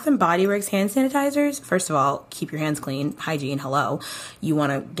 Bath and Body Works hand sanitizers, first of all, keep your hands clean, hygiene, hello. You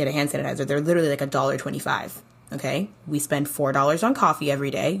want to get a hand sanitizer. They're literally like $1.25. Okay, we spend $4 on coffee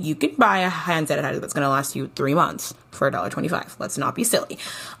every day. You can buy a hand sanitizer that's going to last you 3 months for $1.25. Let's not be silly.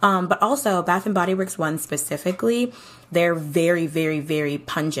 But also, Bath and Body Works ones specifically, they're very, very, very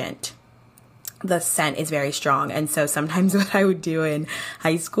pungent. The scent is very strong. And so sometimes what I would do in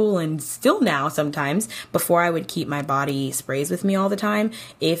high school, and still now sometimes, before I would keep my body sprays with me all the time,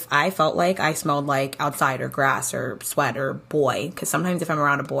 if I felt like I smelled like outside or grass or sweat or boy, because sometimes if I'm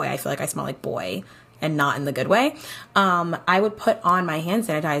around a boy, I feel like I smell like boy. And not in the good way, I would put on my hand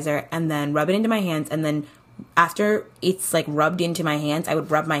sanitizer and then rub it into my hands. And then after it's like rubbed into my hands, I would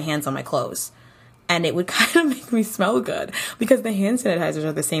rub my hands on my clothes. And it would kind of make me smell good because the hand sanitizers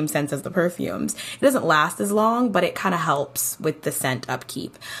are the same scent as the perfumes. It doesn't last as long, but it kind of helps with the scent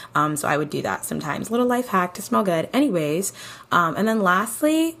upkeep. So I would do that sometimes. Little life hack to smell good. Anyways, and then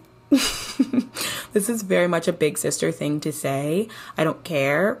lastly, this is very much a big sister thing to say. I don't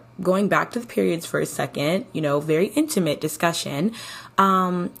care. Going back to the periods for a second, very intimate discussion.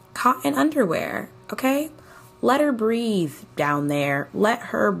 Cotton underwear, okay? Let her breathe down there. Let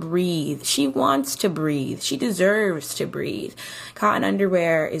her breathe. She wants to breathe. She deserves to breathe. Cotton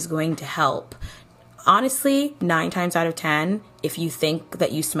underwear is going to help. Honestly, 9 times out of 10, if you think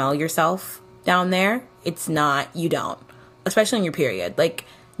that you smell yourself down there, it's not, you don't. Especially in your period. Like,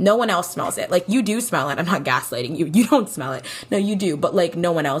 no one else smells it. Like, you do smell it. I'm not gaslighting you. You don't smell it. No, you do. But, like,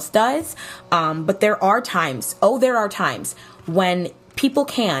 no one else does. But there are times when people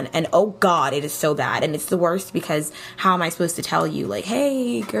can. And, oh, God, it is so bad. And it's the worst because how am I supposed to tell you, like,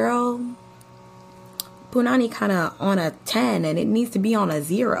 hey, girl, punani kind of on a 10 and it needs to be on a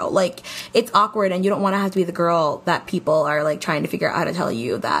 0. Like, it's awkward and you don't want to have to be the girl that people are, like, trying to figure out how to tell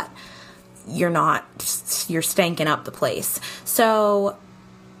you that you're stanking up the place. So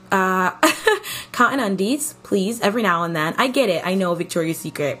cotton undies, please, every now and then. I get it. I know Victoria's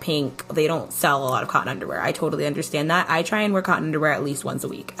Secret, Pink, they don't sell a lot of cotton underwear. I totally understand that. I try and wear cotton underwear at least once a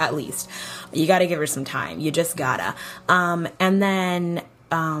week, at least. You gotta give her some time. You just gotta. And then,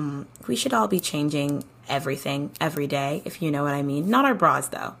 we should all be changing everything every day, if you know what I mean. Not our bras,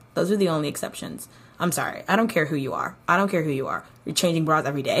 though. Those are the only exceptions. I'm sorry. I don't care who you are. You're changing bras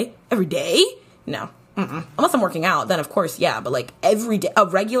every day? Every day? No. Unless I'm working out, then of course, yeah. But like every day, an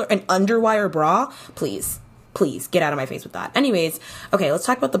underwire bra, please get out of my face with that. Anyways, okay, let's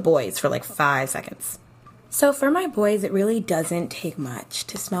talk about the boys for like 5 seconds. So for my boys, it really doesn't take much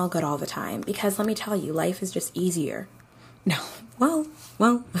to smell good all the time because let me tell you, life is just easier. No, well,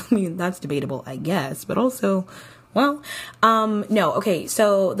 I mean, that's debatable, I guess, but also, no, okay,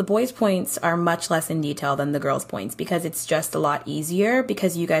 so the boys' points are much less in detail than the girls' points because it's just a lot easier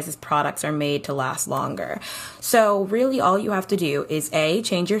because you guys' products are made to last longer. So really all you have to do is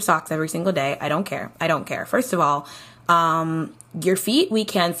change your socks every single day. I don't care. First of all, your feet, we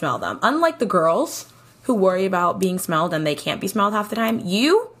can smell them. Unlike the girls who worry about being smelled and they can't be smelled half the time,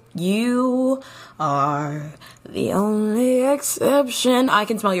 you are the only exception. I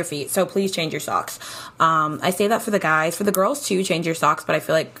can smell your feet, so please change your socks. I say that for the guys. For the girls, too, change your socks, but I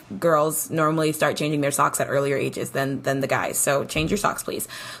feel like girls normally start changing their socks at earlier ages than the guys, so change your socks, please.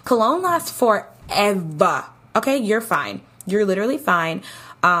 Cologne lasts forever. Okay, you're fine. You're literally fine.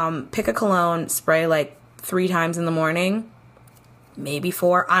 Pick a cologne, spray like 3 times in the morning, maybe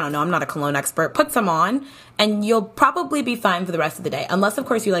 4. I don't know. I'm not a cologne expert. Put some on and you'll probably be fine for the rest of the day. Unless, of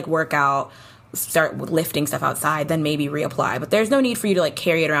course, you like work out, start lifting stuff outside, then maybe reapply. But there's no need for you to like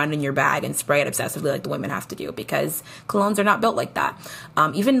carry it around in your bag and spray it obsessively like the women have to do, because colognes are not built like that.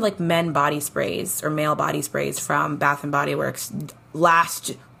 Even like men body sprays or male body sprays from Bath and Body Works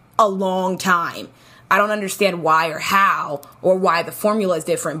last a long time. I don't understand why or how or why the formula is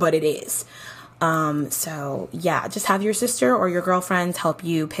different, but it is. So yeah, just have your sister or your girlfriends help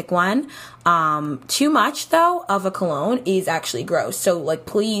you pick one. Too much though of a cologne is actually gross. So like,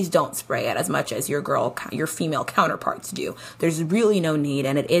 please don't spray it as much as your female counterparts do. There's really no need.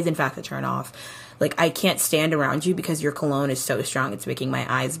 And it is in fact a turn off. Like, I can't stand around you because your cologne is so strong. It's making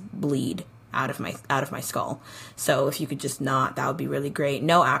my eyes bleed out of my skull. So if you could just not, that would be really great.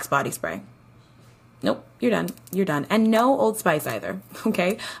 No Axe body spray. Nope, you're done. You're done. And no Old Spice either,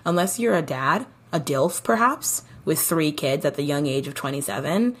 okay? Unless you're a dad, a DILF perhaps, with 3 kids at the young age of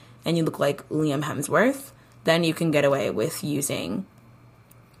 27, and you look like Liam Hemsworth, then you can get away with using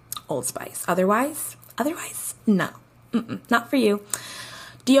Old Spice. Otherwise, no. Not for you.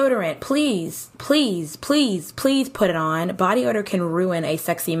 Deodorant, please, please, please, please put it on. Body odor can ruin a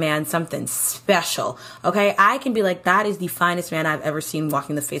sexy man something special, okay? I can be like, that is the finest man I've ever seen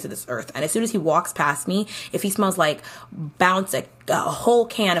walking the face of this earth. And as soon as he walks past me, if he smells like Bounce, a whole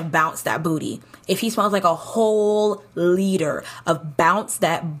can of Bounce That Booty, if he smells like a whole liter of Bounce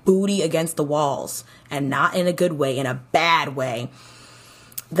That Booty against the walls, and not in a good way, in a bad way,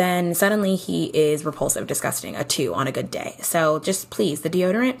 then suddenly he is repulsive, disgusting, a 2 on a good day. So just please, the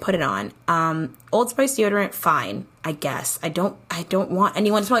deodorant, put it on. Old Spice deodorant, fine, I guess. I don't want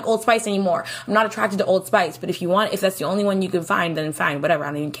anyone to smell like Old Spice anymore. I'm not attracted to Old Spice, but if that's the only one you can find, then fine, whatever, I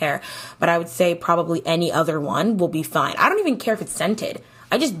don't even care. But I would say probably any other one will be fine. I don't even care if it's scented.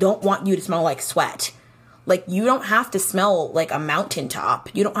 I just don't want you to smell like sweat. Like, you don't have to smell like a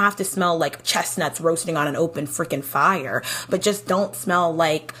mountaintop. You don't have to smell like chestnuts roasting on an open freaking fire. But just don't smell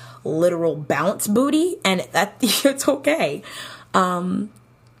like literal bounce booty, and that it's okay. And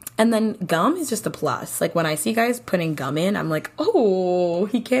then gum is just a plus. Like, when I see guys putting gum in, I'm like, oh,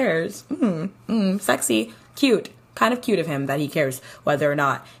 he cares. Sexy, cute. Kind of cute of him that he cares whether or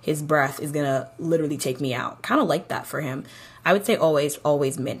not his breath is gonna literally take me out. Kind of like that for him. I would say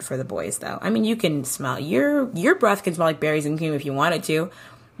always mint for the boys, though. I mean, you can smell, your breath can smell like berries and cream if you wanted to,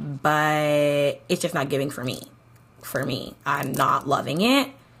 but it's just not giving for me. For me, I'm not loving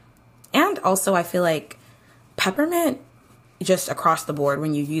it. And also, I feel like peppermint, just across the board,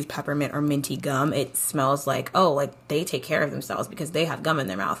 when you use peppermint or minty gum, it smells like, oh, like they take care of themselves because they have gum in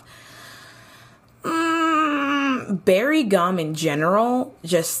their mouth. Berry gum in general,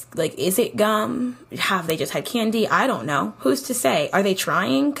 just like, is it gum? Have they just had candy? I don't know. Who's to say? Are they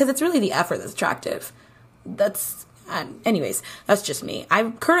trying? Because it's really the effort that's attractive. Anyways, that's just me.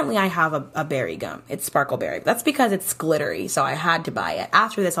 I have a berry gum. It's sparkle berry. That's because it's glittery, so I had to buy it.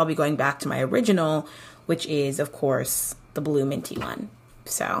 After this, I'll be going back to my original, which is, of course, the blue minty one.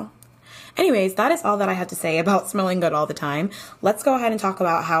 So anyways, that is all that I have to say about smelling good all the time. Let's go ahead and talk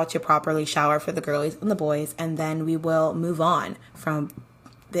about how to properly shower for the girlies and the boys, and then we will move on from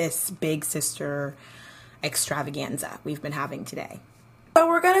this big sister extravaganza we've been having today. So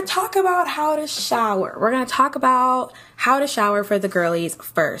we're going to talk about how to shower. We're going to talk about how to shower for the girlies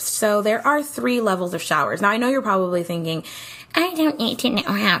first. So there are 3 levels of showers. Now, I know you're probably thinking, I don't need to know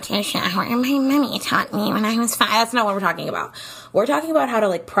how to shower. My mommy taught me when I was 5. That's not what we're talking about. We're talking about how to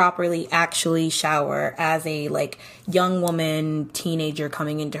like properly actually shower as a like young woman, teenager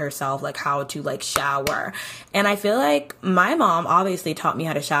coming into herself, like how to like shower. And I feel like my mom obviously taught me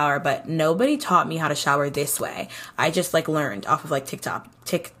how to shower, but nobody taught me how to shower this way. I just like learned off of like TikTok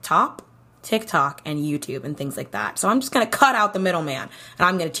and YouTube and things like that. So I'm just going to cut out the middleman and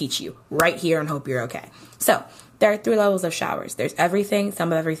I'm going to teach you right here and hope you're okay. So there are 3 levels of showers. There's everything,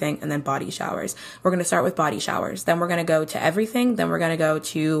 some of everything, and then body showers. We're going to start with body showers. Then we're going to go to everything. Then we're going to go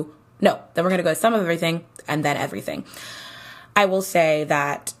to some of everything and then everything. I will say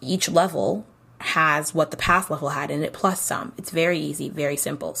that each level has what the past level had in it plus some. It's very easy, very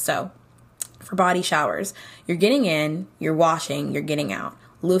simple. So for body showers, you're getting in, you're washing, you're getting out.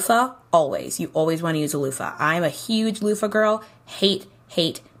 Loofah, always. You always want to use a loofah. I'm a huge loofah girl. Hate,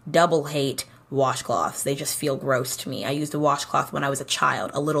 double hate washcloths. They just feel gross to me. I used a washcloth when I was a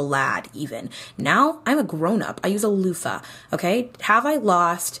child, a little lad even. Now I'm a grown-up. I use a loofah, okay? Have I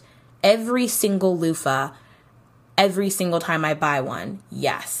lost every single loofah every single time I buy one?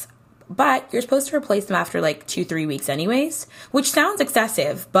 Yes. But you're supposed to replace them after like 2-3 weeks anyways, which sounds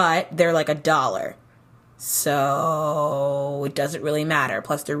excessive, but they're like $1. So it doesn't really matter.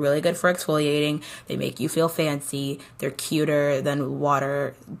 Plus, they're really good for exfoliating. They make you feel fancy. They're cuter than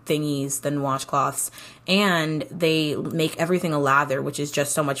water thingies, than washcloths. And they make everything a lather, which is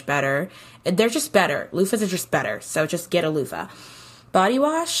just so much better. They're just better. Loofahs are just better. So just get a loofah. Body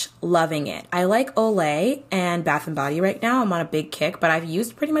wash, loving it. I like Olay and Bath & Body right now. I'm on a big kick, but I've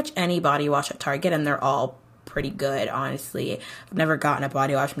used pretty much any body wash at Target, and they're all pretty good, honestly. I've never gotten a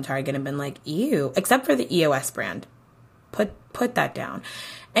body wash from Target and been like, ew, except for the EOS brand. Put that down.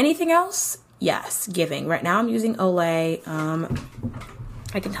 Anything else? Yes, giving. Right now I'm using Olay.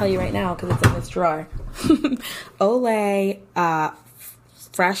 I can tell you right now because it's in this drawer. Olay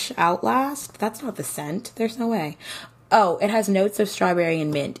Fresh Outlast. That's not the scent. There's no way. Oh, it has notes of strawberry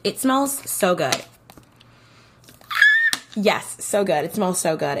and mint. It smells so good. Yes, so good. It smells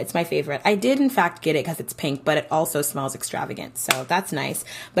so good. It's my favorite. I did, in fact, get it because it's pink, but it also smells extravagant, so that's nice.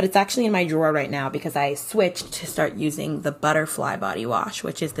 But it's actually in my drawer right now because I switched to start using the Butterfly body wash,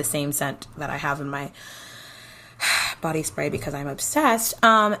 which is the same scent that I have in my body spray because I'm obsessed.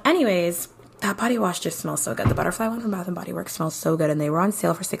 Anyways, that body wash just smells so good. The Butterfly one from Bath & Body Works smells so good, and they were on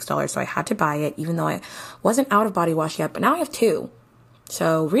sale for $6, so I had to buy it, even though I wasn't out of body wash yet, but now I have 2.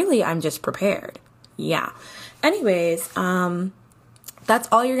 So really, I'm just prepared. Yeah. Anyways, that's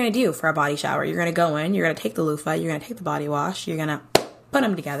all you're going to do for a body shower. You're going to go in, you're going to take the loofah, you're going to take the body wash, you're going to put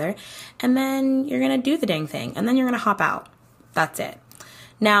them together, and then you're going to do the dang thing, and then you're going to hop out. That's it.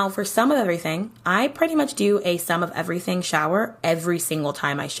 Now, for some of everything, I pretty much do a some of everything shower every single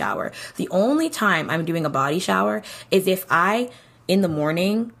time I shower. The only time I'm doing a body shower is if I, in the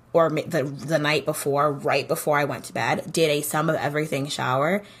morning or the night before, right before I went to bed, did a some of everything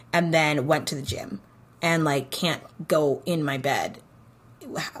shower and then went to the gym. And like can't go in my bed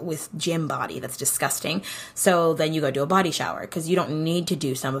with gym body. That's disgusting. So then you go do a body shower because you don't need to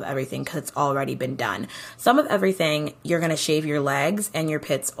do some of everything because it's already been done. Some of everything, you're going to shave your legs and your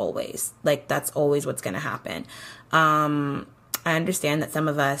pits always. Like that's always what's going to happen. I understand that some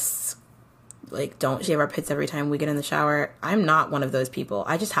of us like don't shave our pits every time we get in the shower. I'm not one of those people.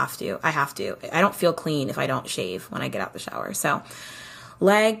 I just have to. I have to. I don't feel clean if I don't shave when I get out the shower. So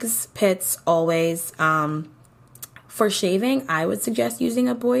legs, pits, always. For shaving, I would suggest using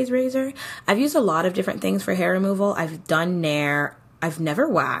a boy's razor. I've used a lot of different things for hair removal. I've done Nair. I've never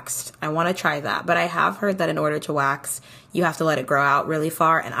waxed. I want to try that. But I have heard that in order to wax, you have to let it grow out really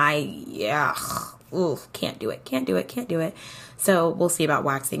far. And can't do it. So we'll see about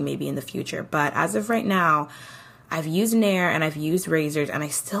waxing maybe in the future. But as of right now, I've used Nair and I've used razors. And I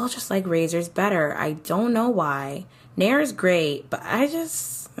still just like razors better. I don't know why. Nair is great, but I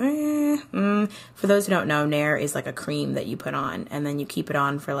just, for those who don't know, Nair is like a cream that you put on and then you keep it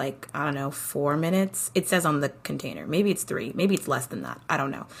on for like, I don't know, 4 minutes. It says on the container. Maybe it's 3. Maybe it's less than that. I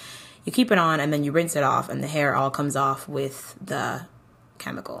don't know. You keep it on and then you rinse it off and the hair all comes off with the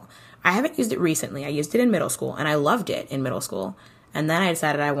chemical. I haven't used it recently. I used it in middle school and I loved it in middle school. And then I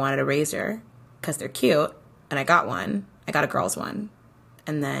decided I wanted a razor because they're cute and I got one. I got a girl's one.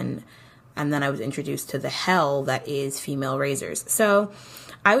 And then I was introduced to the hell that is female razors. So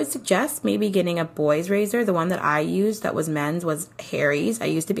I would suggest maybe getting a boy's razor. The one that I used that was men's was Harry's. I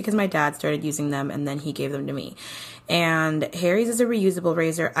used it because my dad started using them and then he gave them to me. And Harry's is a reusable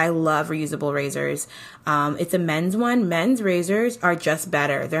razor. I love reusable razors. It's a men's one. Men's razors are just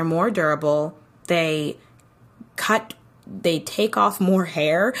better. They're more durable. They take off more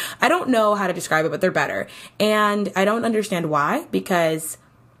hair. I don't know how to describe it, but they're better. And I don't understand why, because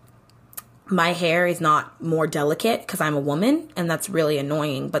my hair is not more delicate because I'm a woman, and that's really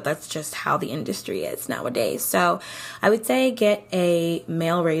annoying, but that's just how the industry is nowadays. So I would say get a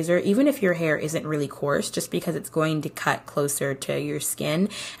male razor, even if your hair isn't really coarse, just because it's going to cut closer to your skin,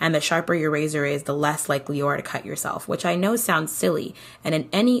 and the sharper your razor is, the less likely you are to cut yourself, which I know sounds silly, and in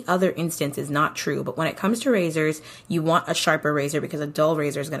any other instance is not true, but when it comes to razors, you want a sharper razor because a dull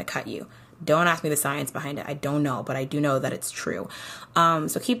razor is going to cut you. Don't ask me the science behind it. I don't know, but I do know that it's true.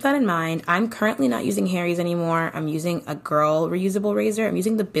 So keep that in mind. I'm currently not using Harry's anymore. I'm using a girl reusable razor. I'm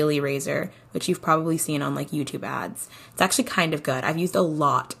using the Billy razor, which you've probably seen on like YouTube ads. It's actually kind of good. I've used a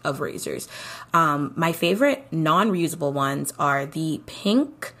lot of razors. My favorite non-reusable ones are the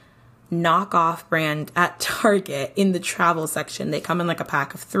pink knockoff brand at Target in the travel section. They come in like a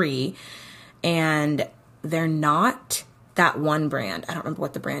pack of 3, and they're not that one brand. I don't remember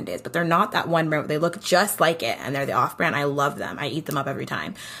what the brand is, but they're not that one brand. They look just like it, and they're the off brand. I love them. I eat them up every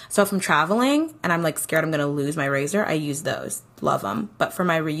time. So if I'm traveling and I'm like scared I'm going to lose my razor, I use those. Love them. But for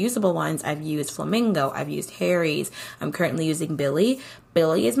my reusable ones, I've used Flamingo. I've used Harry's. I'm currently using Billy.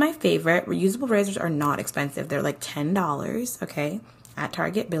 Billy is my favorite. Reusable razors are not expensive. They're like $10. Okay. at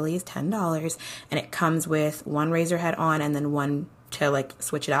Target. Billy is $10, and it comes with one razor head on and then one to like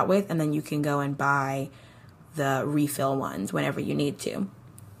switch it out with, and then you can go and buy the refill ones whenever you need to.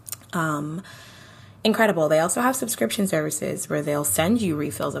 Incredible. They also have subscription services where they'll send you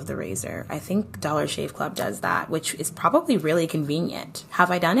refills of the razor. I think Dollar Shave Club does that, which is probably really convenient. Have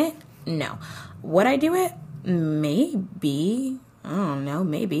I done it? No. Would I do it? Maybe. I don't know,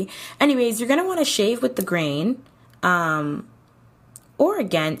 maybe. Anyways, you're going to want to shave with the grain, or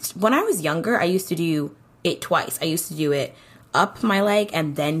against. When I was younger, I used to do it twice. I used to do it up my leg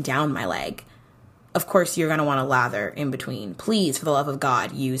and then down my leg. Of course, you're going to want to lather in between. Please, for the love of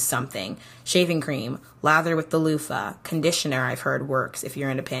God, use something. Shaving cream, lather with the loofah. Conditioner, I've heard, works if you're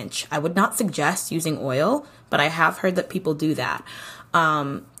in a pinch. I would not suggest using oil, but I have heard that people do that.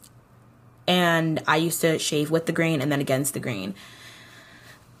 And I used to shave with the grain and then against the grain.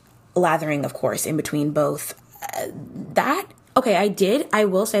 Lathering, of course, in between both. I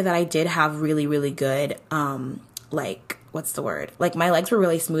will say that I did have really, really good, what's the word? Like, my legs were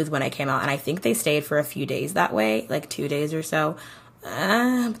really smooth when I came out, and I think they stayed for a few days that way, like 2 days or so.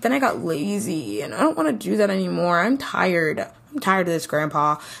 But then I got lazy, and I don't want to do that anymore. I'm tired. I'm tired of this,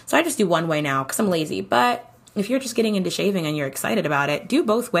 Grandpa. So I just do one way now because I'm lazy. But if you're just getting into shaving and you're excited about it, do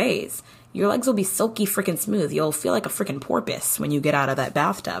both ways. Your legs will be silky freaking smooth. You'll feel like a freaking porpoise when you get out of that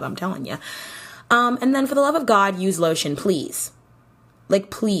bathtub, I'm telling you. And then for the love of God, use lotion, please. Like,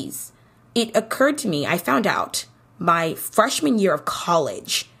 please. It occurred to me, I found out my freshman year of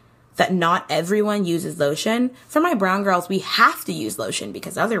college that not everyone uses lotion. For my brown girls, we have to use lotion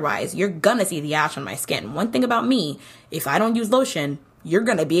because otherwise you're gonna see the ash on my skin. One thing about me, if I don't use lotion, you're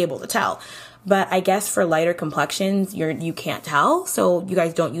gonna be able to tell. But I guess for lighter complexions, you can't tell, so you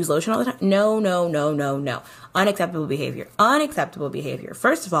guys don't use lotion all the time? No. Unacceptable behavior. Unacceptable behavior.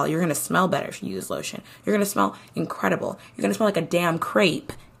 First of all, you're gonna smell better if you use lotion. You're gonna smell incredible. You're gonna smell like a damn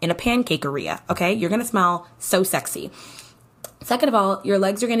crepe in a pancakeria, okay? You're gonna smell so sexy. Second of all, your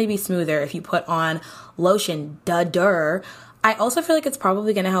legs are gonna be smoother if you put on lotion. Duh. I also feel like it's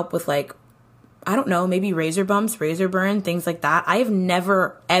probably gonna help with, like, I don't know, maybe razor bumps, razor burn, things like that. I have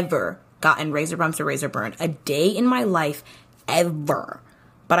never, ever gotten razor bumps or razor burn a day in my life, ever.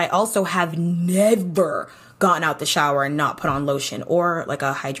 But I also have never gotten out the shower and not put on lotion or like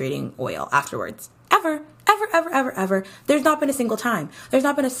a hydrating oil afterwards. Ever. There's not been a single time.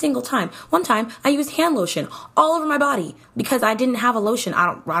 One time I used hand lotion all over my body because I didn't have a lotion.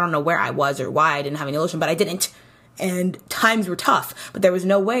 I don't know where I was or why I didn't have any lotion, but I didn't. And times were tough, but there was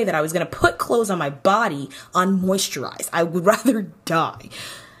no way that I was going to put clothes on my body unmoisturized. I would rather die.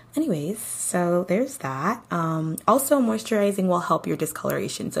 Anyways, so there's that. Also, moisturizing will help your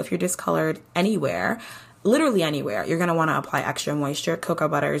discoloration. So if you're discolored anywhere, literally anywhere, you're going to want to apply extra moisture. Cocoa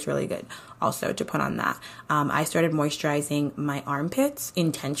butter is really good also to put on that. I started moisturizing my armpits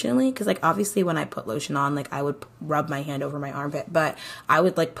intentionally because, like, obviously when I put lotion on, like, I would rub my hand over my armpit, but I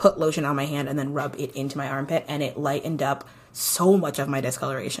would, like, put lotion on my hand and then rub it into my armpit, and it lightened up so much of my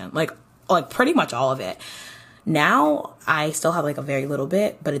discoloration, like pretty much all of it. Now, I still have like a very little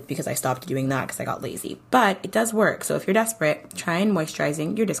bit, but it's because I stopped doing that because I got lazy. But it does work. So if you're desperate, try and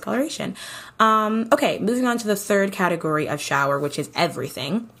moisturizing your discoloration. Okay, moving on to the third category of shower, which is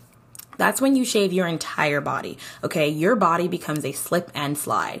everything. That's when you shave your entire body. Okay, your body becomes a slip and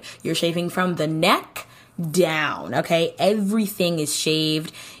slide. You're shaving from the neck down. Okay, everything is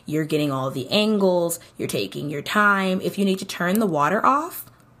shaved. You're getting all the angles. You're taking your time. If you need to turn the water off,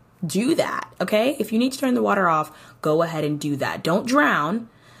 do that, okay? If you need to turn the water off, go ahead and do that. Don't drown,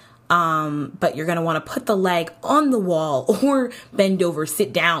 but you're going to want to put the leg on the wall or bend over,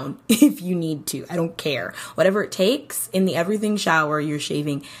 sit down if you need to. I don't care. Whatever it takes. In the everything shower, you're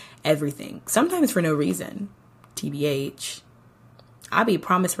shaving everything. Sometimes for no reason. TBH. I be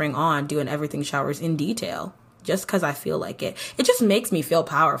promise ring on doing everything showers in detail. Just because I feel like it. It just makes me feel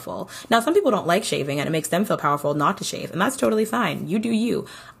powerful. Now, some people don't like shaving and it makes them feel powerful not to shave. And that's totally fine. You do you.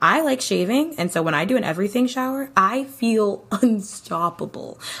 I like shaving. And so when I do an everything shower, I feel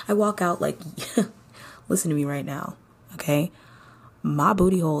unstoppable. I walk out like, listen to me right now. Okay. My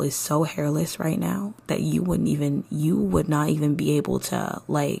booty hole is so hairless right now that you would not even be able to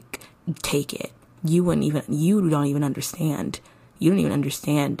like take it. You don't even understand. You don't even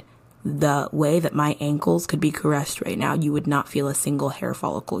understand the way that my ankles could be caressed right now. You would not feel a single hair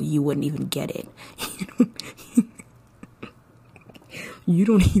follicle. You wouldn't even get it. You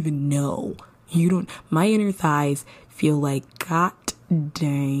don't even know. My inner thighs feel like god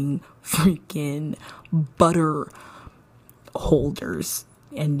dang freaking butter holders.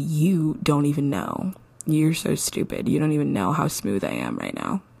 And you don't even know. You're so stupid. You don't even know how smooth I am right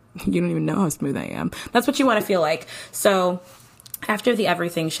now. You don't even know how smooth I am. That's what you want to feel like. So After the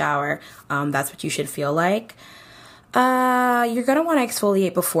everything shower, that's what you should feel like. You're going to want to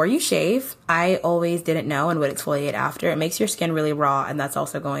exfoliate before you shave. I always didn't know and would exfoliate after. It makes your skin really raw, and that's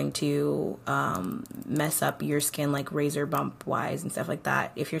also going to mess up your skin, like razor bump wise and stuff like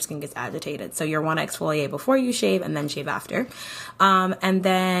that, if your skin gets agitated. So you'll want to exfoliate before you shave and then shave after. And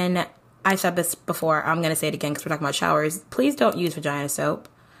then I said this before, I'm going to say it again because we're talking about showers. Please don't use vagina soap.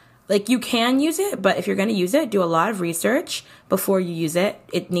 Like, you can use it, but if you're going to use it, do a lot of research before you use it.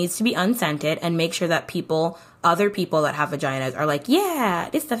 It needs to be unscented, and make sure that other people that have vaginas are like, yeah,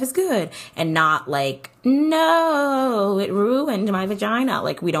 this stuff is good, and not like, no, it ruined my vagina.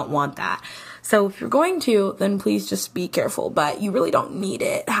 Like, we don't want that. So if you're going to, then please just be careful, but you really don't need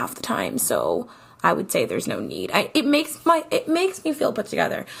it half the time. So I would say there's no need. It makes me feel put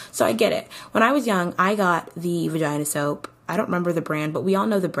together. So I get it. When I was young, I got the vagina soap. I don't remember the brand, but we all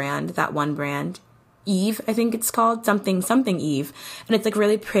know the brand, that one brand. Eve, I think it's called, something Eve. And it's like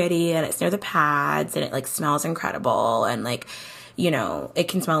really pretty, and it's near the pads, and it like smells incredible, and like, you know, it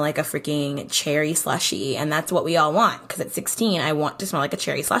can smell like a freaking cherry slushy, and that's what we all want, because at 16, I want to smell like a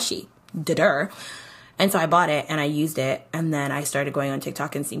cherry slushy. Duh. And so I bought it, and I used it, and then I started going on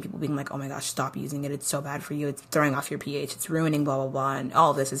TikTok and seeing people being like, oh my gosh, stop using it, it's so bad for you, it's throwing off your pH, it's ruining blah, blah, blah, and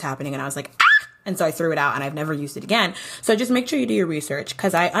all of this is happening, and I was like, ah! And so I threw it out, and I've never used it again. So just make sure you do your research,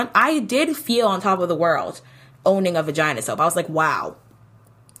 because I did feel on top of the world owning a vagina soap. I was like, wow,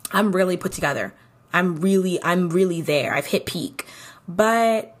 I'm really put together. I'm really there. I've hit peak,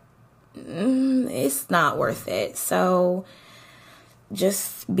 but it's not worth it. So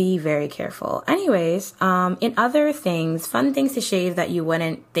just be very careful. Anyways, in other things, fun things to shave that you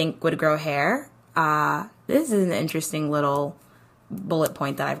wouldn't think would grow hair. This is an interesting little bullet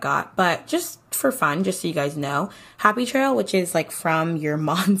point that I've got, but just for fun, just so you guys know, happy trail, which is like from your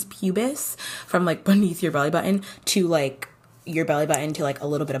mons pubis, from like beneath your belly button to like your belly button to like a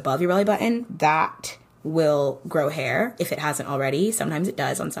little bit above your belly button, that will grow hair if it hasn't already. Sometimes it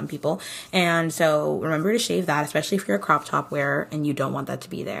does on some people. And so remember to shave that, especially if you're a crop top wearer and you don't want that to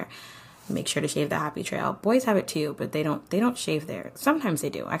be there. Make sure to shave the happy trail. Boys have it too, but they don't shave there. Sometimes they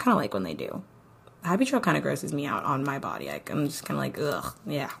do. I kind of like when they do. Happy trail kind of grosses me out on my body. I'm just kind of like, ugh,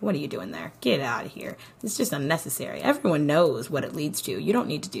 yeah, what are you doing there? Get out of here. It's just unnecessary. Everyone knows what it leads to. You don't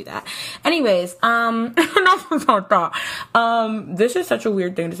need to do that. Anyways, enough about that. This is such a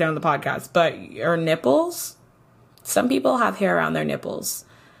weird thing to say on the podcast, but your nipples, some people have hair around their nipples.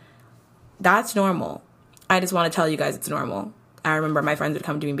 That's normal. I just want to tell you guys it's normal. I remember my friends would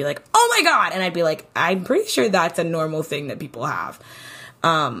come to me and be like, oh my God. And I'd be like, I'm pretty sure that's a normal thing that people have.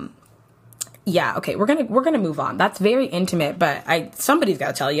 Yeah, okay, we're gonna move on. That's very intimate, but somebody's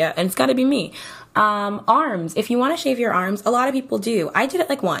gotta tell you, and it's gotta be me. Arms. If you want to shave your arms, a lot of people do. I did it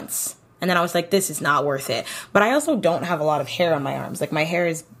like once, and then I was like, this is not worth it. But I also don't have a lot of hair on my arms. Like, my hair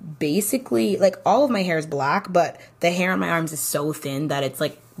is basically, like, all of my hair is black, but the hair on my arms is so thin that it's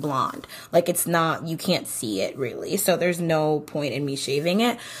like blonde. Like, it's not, you can't see it really. So there's no point in me shaving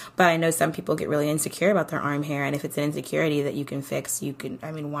it. But I know some people get really insecure about their arm hair, and if it's an insecurity that you can fix,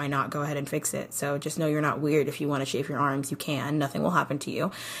 why not go ahead and fix it? So just know you're not weird. If you want to shave your arms, you can. Nothing will happen to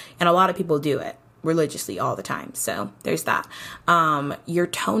you. And a lot of people do it religiously all the time. So there's that. Your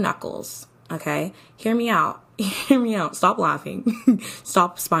toe knuckles. Okay. Hear me out. Hear me out. Stop laughing.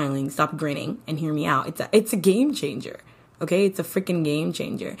 Stop smiling. Stop grinning, and hear me out. It's a game changer. Okay, it's a freaking game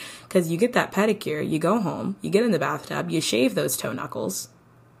changer, because you get that pedicure, you go home, you get in the bathtub, you shave those toe knuckles.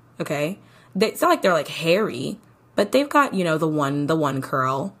 Okay, it's not like they're like hairy, but they've got, you know, the one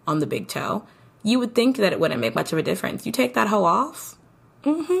curl on the big toe. You would think that it wouldn't make much of a difference. You take that hoe off,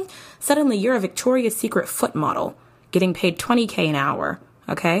 suddenly you're a Victoria's Secret foot model getting paid $20K an hour.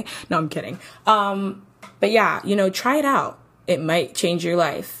 Okay, no, I'm kidding. But yeah, you know, try it out. It might change your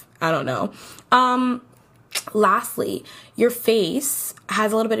life. I don't know. Lastly, your face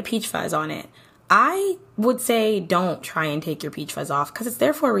has a little bit of peach fuzz on it. I would say don't try and take your peach fuzz off, because it's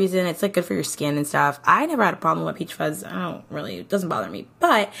there for a reason. It's like good for your skin and stuff. I never had a problem with peach fuzz. It doesn't bother me.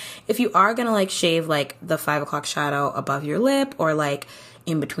 But if you are going to like shave like the 5 o'clock shadow above your lip, or like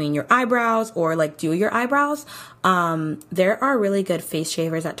in between your eyebrows, or like do your eyebrows, there are really good face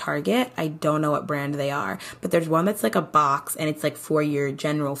shavers at Target. I don't know what brand they are, but there's one that's like a box, and it's like for your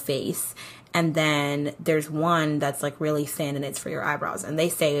general face. And then there's one that's like really thin, and it's for your eyebrows. And they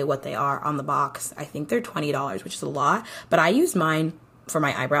say what they are on the box. I think they're $20, which is a lot. But I use mine for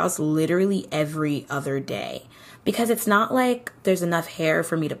my eyebrows literally every other day, because it's not like there's enough hair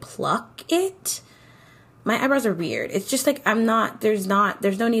for me to pluck it. My eyebrows are weird. It's just like there's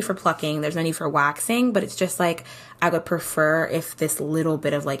no need for plucking. There's no need for waxing. But it's just like I would prefer if this little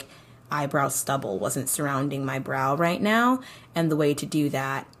bit of like eyebrow stubble wasn't surrounding my brow right now. And the way to do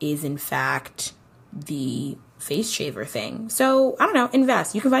that is, in fact, the face shaver thing. So, I don't know,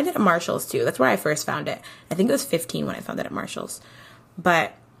 invest. You can find it at Marshall's too. That's where I first found it. I think it was $15 when I found it at Marshall's.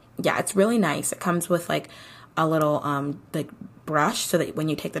 But yeah, it's really nice. It comes with like a little like brush so that when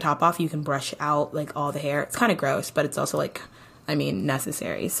you take the top off, you can brush out like all the hair. It's kind of gross, but it's also like, I mean,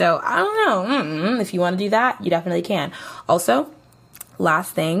 necessary. So I don't know. If you want to do that, you definitely can. Also,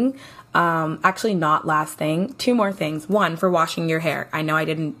 last thing, actually not last thing, 2 more things. 1, for washing your hair. I know I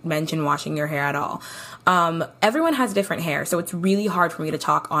didn't mention washing your hair at all. Everyone has different hair, so it's really hard for me to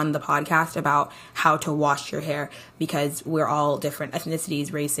talk on the podcast about how to wash your hair because we're all different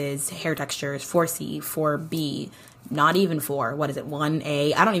ethnicities, races, hair textures, 4C, 4B, not even 4, what is it,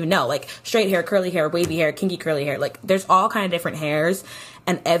 1A? I don't even know, like straight hair, curly hair, wavy hair, kinky curly hair, like there's all kind of different hairs,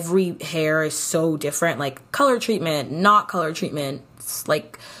 and every hair is so different, like color treatment, not color treatment,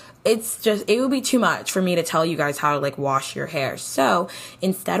 like it's just, it would be too much for me to tell you guys how to like wash your hair. So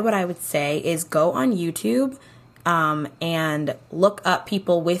instead, what I would say is go on YouTube and look up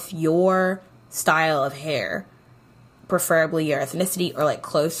people with your style of hair, preferably your ethnicity or like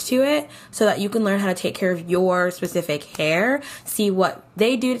close to it, so that you can learn how to take care of your specific hair, see what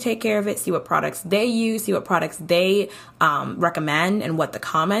they do to take care of it, see what products they use, see what products they recommend and what the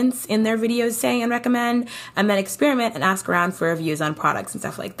comments in their videos say and recommend, and then experiment and ask around for reviews on products and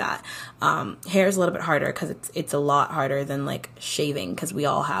stuff like that. Hair is a little bit harder because it's a lot harder than like shaving, because we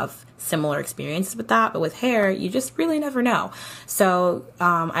all have similar experiences with that, but with hair you just really never know. So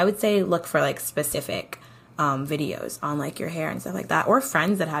I would say look for like specific videos on like your hair and stuff like that, or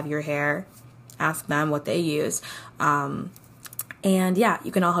friends that have your hair, ask them what they use, and yeah,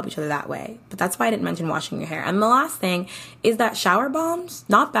 you can all help each other that way. But that's why I didn't mention washing your hair. And the last thing is that shower bombs,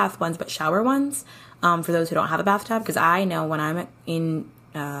 not bath ones but shower ones, for those who don't have a bathtub, because I know when I'm in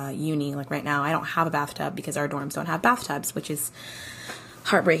uni, like right now, I don't have a bathtub because our dorms don't have bathtubs, which is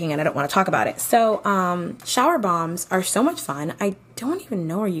heartbreaking and I don't want to talk about it. So shower bombs are so much fun. I don't even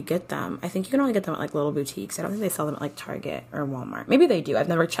know where you get them. I think you can only get them at like little boutiques. I don't think they sell them at like Target or Walmart. Maybe they do. I've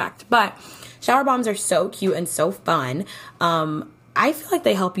never checked. But shower bombs are so cute and so fun. I feel like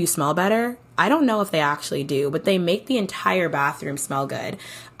they help you smell better. I don't know if they actually do, but they make the entire bathroom smell good.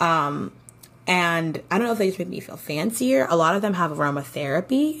 And I don't know if they just make me feel fancier. A lot of them have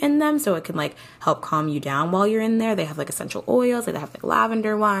aromatherapy in them, so it can like help calm you down while you're in there. They have like essential oils. They have like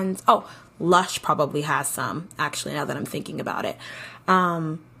lavender ones. Oh, Lush probably has some, actually, now that I'm thinking about it.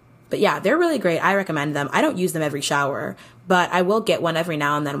 But yeah, they're really great. I recommend them. I don't use them every shower, but I will get one every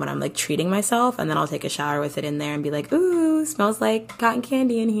now and then when I'm like treating myself, and then I'll take a shower with it in there and be like, ooh, smells like cotton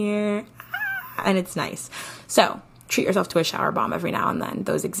candy in here. Ah, and it's nice. So treat yourself to a shower bomb every now and then.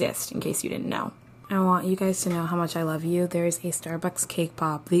 Those exist, in case you didn't know. I want you guys to know how much I love you. There's a Starbucks cake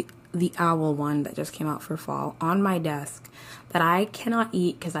pop, the owl one that just came out for fall, on my desk that I cannot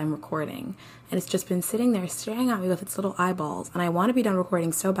eat because I'm recording. And it's just been sitting there staring at me with its little eyeballs. And I want to be done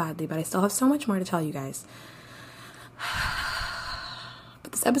recording so badly, but I still have so much more to tell you guys.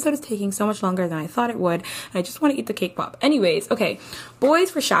 But this episode is taking so much longer than I thought it would, and I just want to eat the cake pop. Anyways, okay,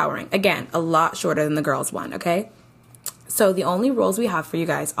 boys for showering. Again, a lot shorter than the girls one, okay? So the only rules we have for you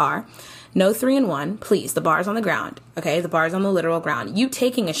guys are no 3-in-1, please. The bar's on the ground, okay? The bar's on the literal ground. You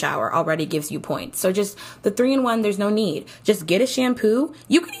taking a shower already gives you points. So just the 3-in-1, there's no need. Just get a shampoo.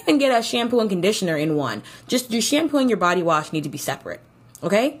 You can even get a shampoo and conditioner in one. Just your shampoo and your body wash need to be separate,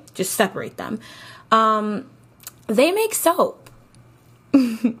 okay? Just separate them. They make soap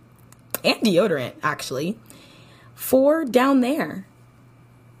and deodorant, actually, for down there,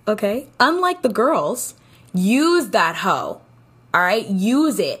 okay? Unlike the girls, use that hoe. All right,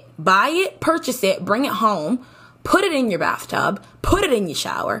 use it, buy it, purchase it, bring it home, put it in your bathtub, put it in your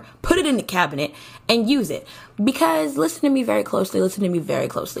shower, put it in the cabinet, and use it. Because listen to me very closely,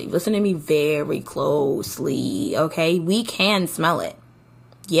 okay? We can smell it.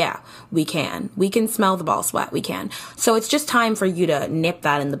 Yeah, we can. We can smell the ball sweat, we can. So it's just time for you to nip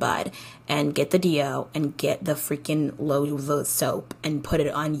that in the bud and get the deo and get the freaking load of the soap and put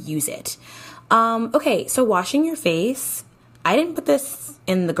it on, use it. Okay, so washing your face. I didn't put this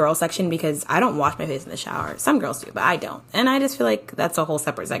in the girl section because I don't wash my face in the shower. Some girls do, but I don't. And I just feel like that's a whole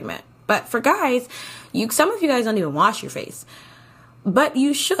separate segment. But for guys, some of you guys don't even wash your face. But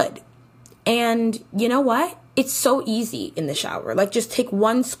you should. And you know what? It's so easy in the shower. Like, just take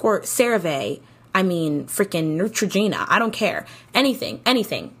one squirt CeraVe. Freaking Neutrogena. I don't care. Anything.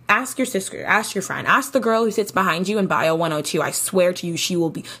 Ask your sister. Ask your friend. Ask the girl who sits behind you in Bio 102. I swear to you, she'll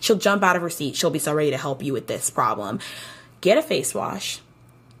jump out of her seat. She'll be so ready to help you with this problem. Get a face wash,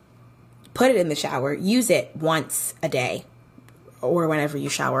 put it in the shower, use it once a day, or whenever you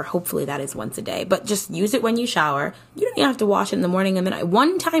shower. Hopefully that is once a day, but just use it when you shower. You don't even have to wash it in the morning and then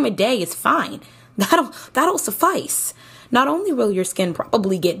one time a day is fine. That'll suffice. Not only will your skin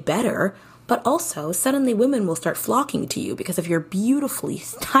probably get better, but also suddenly women will start flocking to you because of your beautifully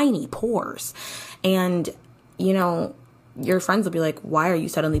tiny pores. And, you know, your friends will be like, why are you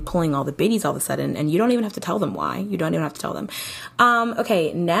suddenly pulling all the biddies all of a sudden? And you don't even have to tell them why. You don't even have to tell them.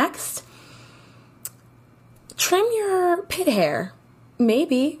 Okay, next. Trim your pit hair.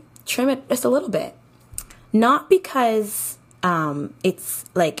 Maybe trim it just a little bit. Not because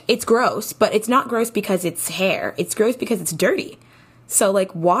it's gross, but it's not gross because it's hair. It's gross because it's dirty. So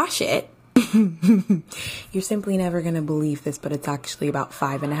like wash it. You're simply never going to believe this, but it's actually about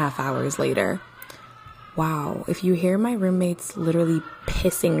 5.5 hours later. Wow. If you hear my roommates literally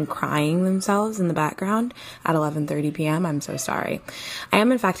pissing, crying themselves in the background at 11:30 p.m., I'm so sorry. I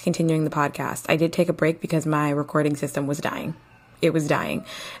am in fact continuing the podcast. I did take a break because my recording system was dying. It was dying.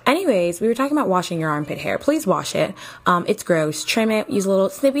 Anyways, we were talking about washing your armpit hair. Please wash it. It's gross. Trim it. Use a little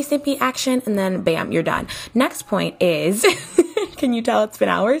snippy action, and then bam, you're done. Next point is, can you tell it's been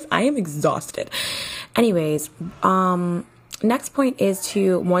hours? I am exhausted. Anyways, next point is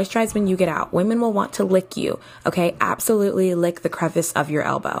to moisturize when you get out. Women will want to lick you. Okay, absolutely lick the crevice of your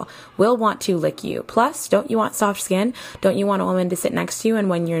elbow. Will want to lick you. Plus, don't you want soft skin? Don't you want a woman to sit next to you and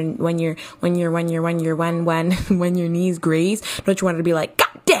when your knees graze, don't you want her to be like,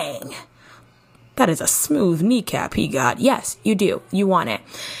 God dang, that is a smooth kneecap he got. Yes, you do. You want it.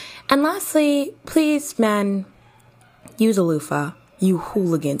 And lastly, please, men, use a loofah, you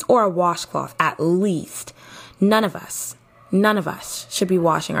hooligans, or a washcloth at least. None of us should be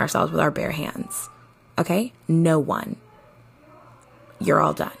washing ourselves with our bare hands. Okay? No one. You're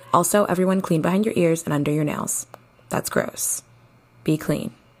all done. Also, everyone clean behind your ears and under your nails. That's gross. Be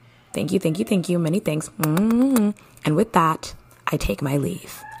clean. Thank you. Many thanks. And with that, I take my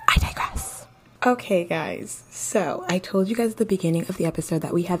leave. I digress. Okay, guys. So, I told you guys at the beginning of the episode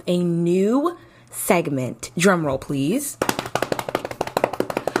that we have a new segment. Drum roll, please.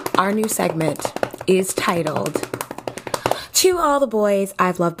 Our new segment is titled To All the Boys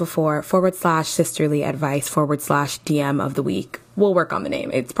I've Loved Before, /sisterly advice, /DM of the week. We'll work on the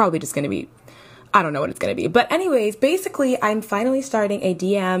name. It's probably just going to be, I don't know what it's going to be. But anyways, basically, I'm finally starting a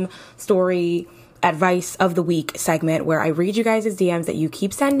DM story advice of the week segment where I read you guys' DMs that you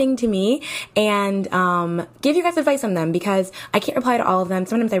keep sending to me and give you guys advice on them because I can't reply to all of them.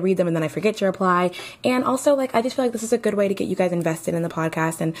 Sometimes I read them and then I forget to reply. And also, like, I just feel like this is a good way to get you guys invested in the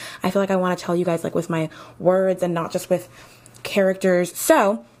podcast. And I feel like I want to tell you guys, like, with my words and not just with characters.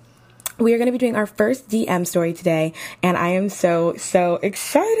 So we are going to be doing our first DM story today, and I am so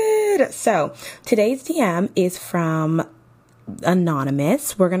excited. So today's DM is from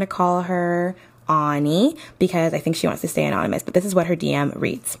Anonymous. We're going to call her Ani because I think she wants to stay anonymous, but this is what her DM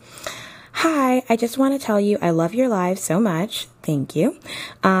reads. Hi, I just want to tell you I love your lives so much. Thank you.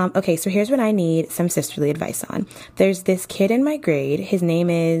 Okay, so here's what I need some sisterly advice on. There's this kid in my grade. His name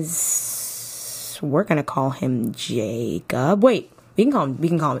is, we're going to call him Jacob. Wait, we can call him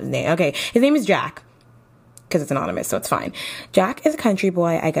his name. Okay, his name is Jack because it's anonymous, so it's fine. Jack is a country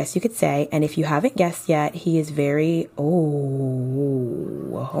boy, I guess you could say, and if you haven't guessed yet, he is very,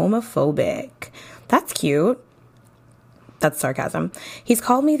 homophobic. That's cute. That's sarcasm. He's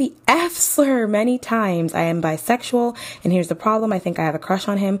called me the F slur many times. I am bisexual, and here's the problem. I think I have a crush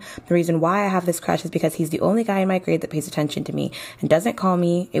on him. The reason why I have this crush is because he's the only guy in my grade that pays attention to me and doesn't call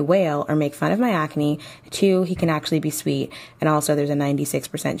me a whale or make fun of my acne. 2, he can actually be sweet, and also there's a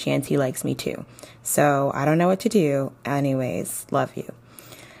 96% chance he likes me too. So I don't know what to do. Anyways, love you.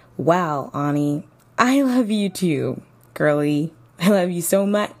 Well, Ani, I love you too, girly. I love you so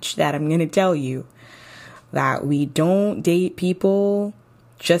much that I'm going to tell you that we don't date people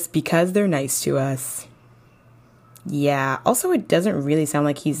just because they're nice to us. Yeah. Also, it doesn't really sound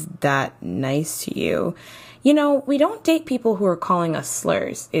like he's that nice to you. You know, we don't date people who are calling us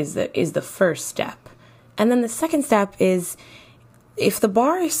slurs is the first step. And then the second step is if the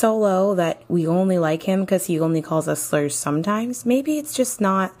bar is so low that we only like him because he only calls us slurs sometimes, maybe it's just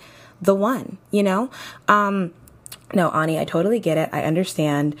not the one, you know? No, Ani, I totally get it. I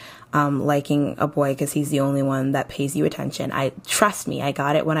understand liking a boy because he's the only one that pays you attention. Trust me, I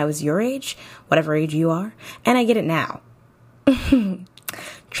got it when I was your age, whatever age you are, and I get it now.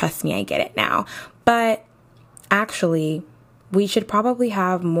 Trust me, I get it now. But actually, we should probably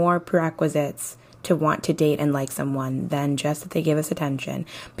have more prerequisites to want to date and like someone than just that they give us attention.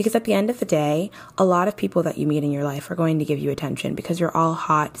 Because at the end of the day, a lot of people that you meet in your life are going to give you attention because you're all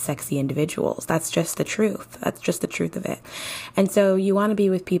hot, sexy individuals. That's just the truth. That's just the truth of it. And so you want to be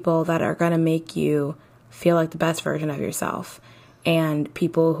with people that are going to make you feel like the best version of yourself. and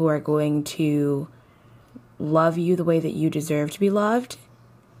people who are going to love you the way that you deserve to be loved,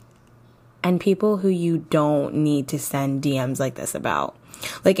 and people who you don't need to send DMs like this about.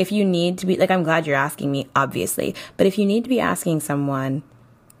 Like, if you need to be, like, I'm glad you're asking me, obviously, but if you need to be asking someone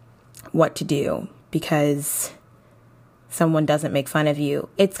what to do because someone doesn't make fun of you,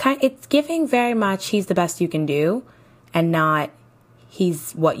 it's giving very much he's the best you can do and not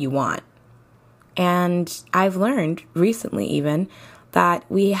he's what you want. And I've learned recently even that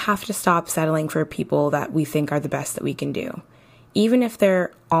we have to stop settling for people that we think are the best that we can do, even if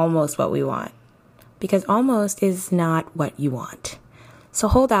they're almost what we want, because almost is not what you want. So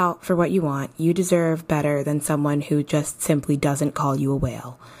hold out for what you want. You deserve better than someone who just simply doesn't call you a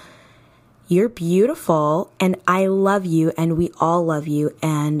whale. You're beautiful, and I love you, and we all love you,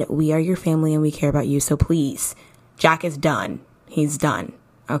 and we are your family, and we care about you. So please, Jack is done. He's done.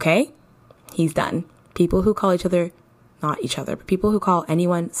 Okay? He's done. People who call each other, not each other, but people who call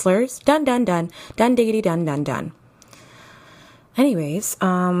anyone slurs, done, done, done. Done, diggity, done, done, done. Anyways,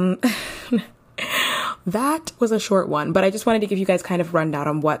 that was a short one, but I just wanted to give you guys kind of rundown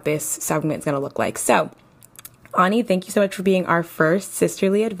on what this segment is going to look like. So, Ani, thank you so much for being our first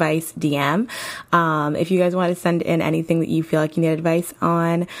sisterly advice DM. If you guys want to send in anything that you feel like you need advice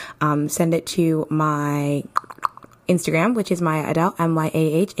on, send it to my Instagram, which is Maya Adele,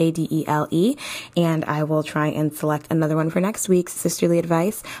 MYAHADELE, and I will try and select another one for next week's sisterly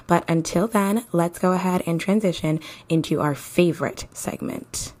advice. But until then, let's go ahead and transition into our favorite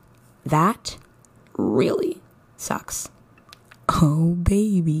segment. That really sucks. Oh,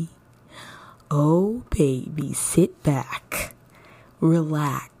 baby. Oh, baby, sit back,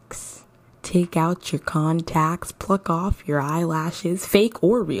 relax, take out your contacts, pluck off your eyelashes, fake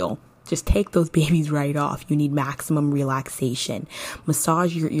or real. Just take those babies right off. You need maximum relaxation.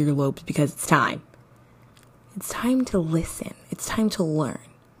 Massage your earlobes because it's time. It's time to listen. It's time to learn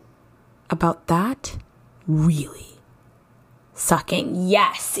about that really sucking.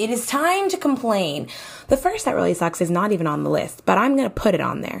 Yes, it is time to complain. The first that really sucks is not even on the list, but I'm going to put it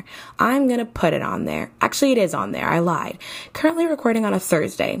on there. Actually, it is on there. I lied. Currently recording on a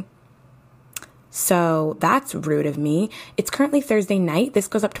Thursday. So that's rude of me. It's currently Thursday night. This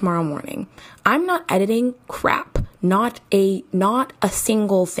goes up tomorrow morning. I'm not editing crap. Not a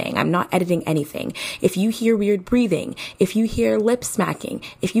single thing. I'm not editing anything. If you hear weird breathing, if you hear lip smacking,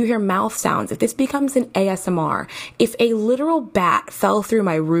 if you hear mouth sounds, if this becomes an ASMR, if a literal bat fell through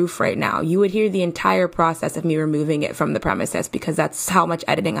my roof right now, you would hear the entire process of me removing it from the premises, because that's how much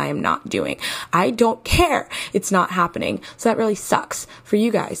editing I am not doing. I don't care. It's not happening. So that really sucks for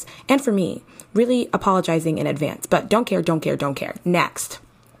you guys and for me. Really apologizing in advance, but don't care. Next,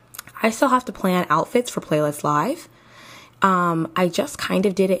 I still have to plan outfits for Playlist Live. I just kind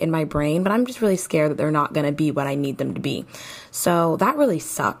of did it in my brain, but I'm just really scared that they're not going to be what I need them to be. So that really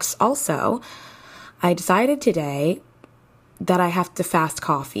sucks. Also, I decided today that I have to fast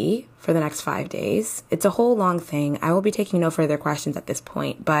coffee for the next 5 days. It's a whole long thing. I will be taking no further questions at this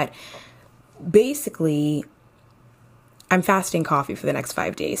point, but basically, I'm fasting coffee for the next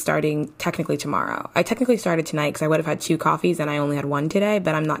 5 days, starting technically tomorrow. I technically started tonight because I would have had 2 coffees and I only had 1 today,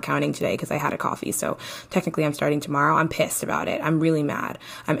 but I'm not counting today because I had a coffee. So technically I'm starting tomorrow. I'm pissed about it. I'm really mad.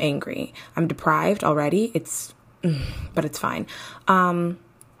 I'm angry. I'm deprived already. But it's fine.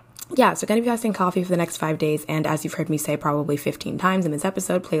 Yeah, so going to be fasting coffee for the next 5 days. And as you've heard me say probably 15 times in this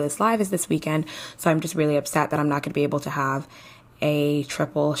episode, Playlist Live is this weekend. So I'm just really upset that I'm not going to be able to have a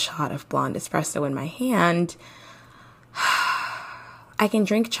triple shot of blonde espresso in my hand. I can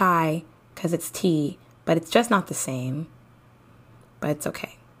drink chai because it's tea, but it's just not the same. But it's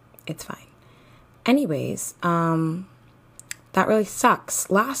okay. It's fine. Anyways, that really sucks.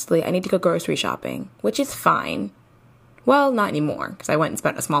 Lastly, I need to go grocery shopping, which is fine. Well, not anymore, because I went and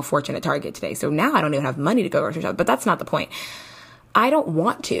spent a small fortune at Target today. So now I don't even have money to go grocery shopping, but that's not the point. I don't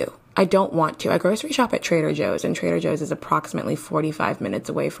want to. I grocery shop at Trader Joe's, and Trader Joe's is approximately 45 minutes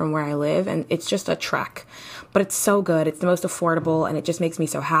away from where I live, and it's just a trek. But it's so good. It's the most affordable, and it just makes me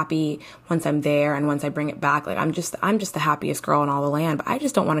so happy once I'm there and once I bring it back. Like, I'm just the happiest girl in all the land, but I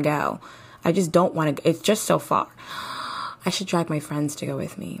just don't want to go. I just don't want to. It's just so far. I should drag my friends to go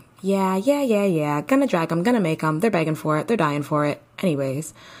with me. Yeah. Gonna drag them, gonna make them. They're begging for it. They're dying for it.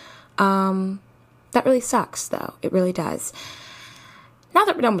 Anyways, that really sucks, though. It really does. Now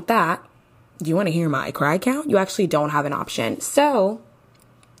that we're done with that, do you want to hear my cry count? You actually don't have an option. So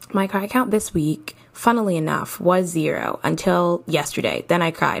my cry count this week, funnily enough, was 0 until yesterday. Then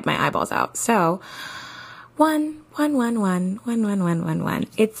I cried my eyeballs out. So one. It's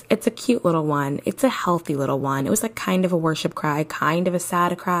a cute little one. It's a healthy little one. It was like kind of a worship cry, kind of a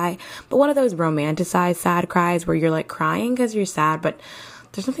sad cry, but one of those romanticized sad cries where you're like crying because you're sad, but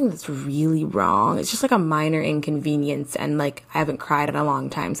there's nothing that's really wrong. It's just like a minor inconvenience, and like I haven't cried in a long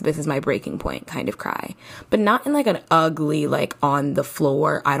time, so this is my breaking point kind of cry. But not in like an ugly, like on the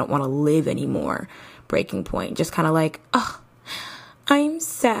floor, I don't want to live anymore breaking point. Just kind of like, oh, I'm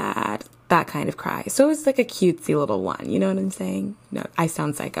sad. That kind of cry. So it's like a cutesy little one. You know what I'm saying? No, I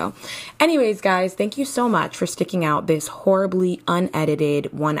sound psycho. Anyways, guys, thank you so much for sticking out this horribly unedited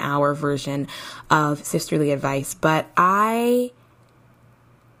 1-hour version of Sisterly Advice. But I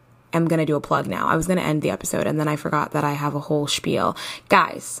am going to do a plug now. I was going to end the episode and then I forgot that I have a whole spiel.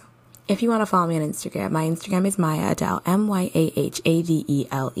 Guys, if you want to follow me on Instagram, my Instagram is Maya Adele,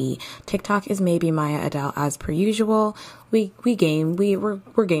 MYAHADELE. TikTok is maybe Maya Adele as per usual. We're gamer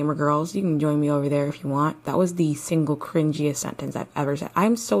girls. You can join me over there if you want. That was the single cringiest sentence I've ever said.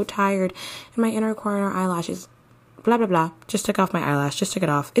 I'm so tired and my inner corner eyelashes, blah, blah, blah. Just took off my eyelash. Just took it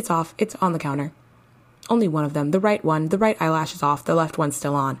off. It's off. It's on the counter. Only one of them. The right one. The right eyelash is off. The left one's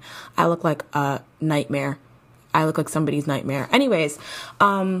still on. I look like a nightmare. I look like somebody's nightmare. Anyways,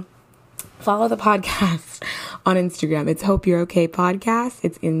 follow the podcast on Instagram. It's Hope You're Okay Podcast.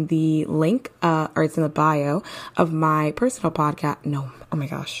 It's in the link, or it's in the bio of my personal podcast. No, oh my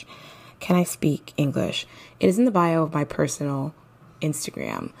gosh. Can I speak English? It is in the bio of my personal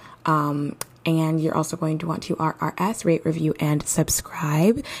Instagram. And you're also going to want to RRS, rate, review, and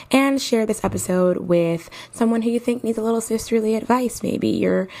subscribe, and share this episode with someone who you think needs a little sisterly advice. Maybe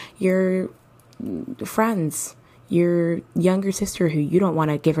your friends, your younger sister who you don't want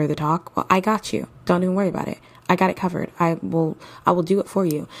to give her the talk. Well, I got you. Don't even worry about it. I got it covered. I will do it for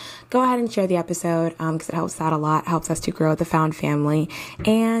you. Go ahead and share the episode because it helps out a lot. It helps us to grow the Found family.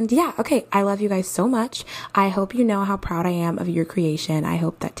 And yeah, okay. I love you guys so much. I hope you know how proud I am of your creation. I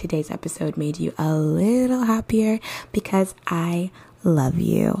hope that today's episode made you a little happier because I love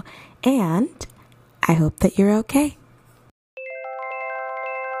you. And I hope that you're okay.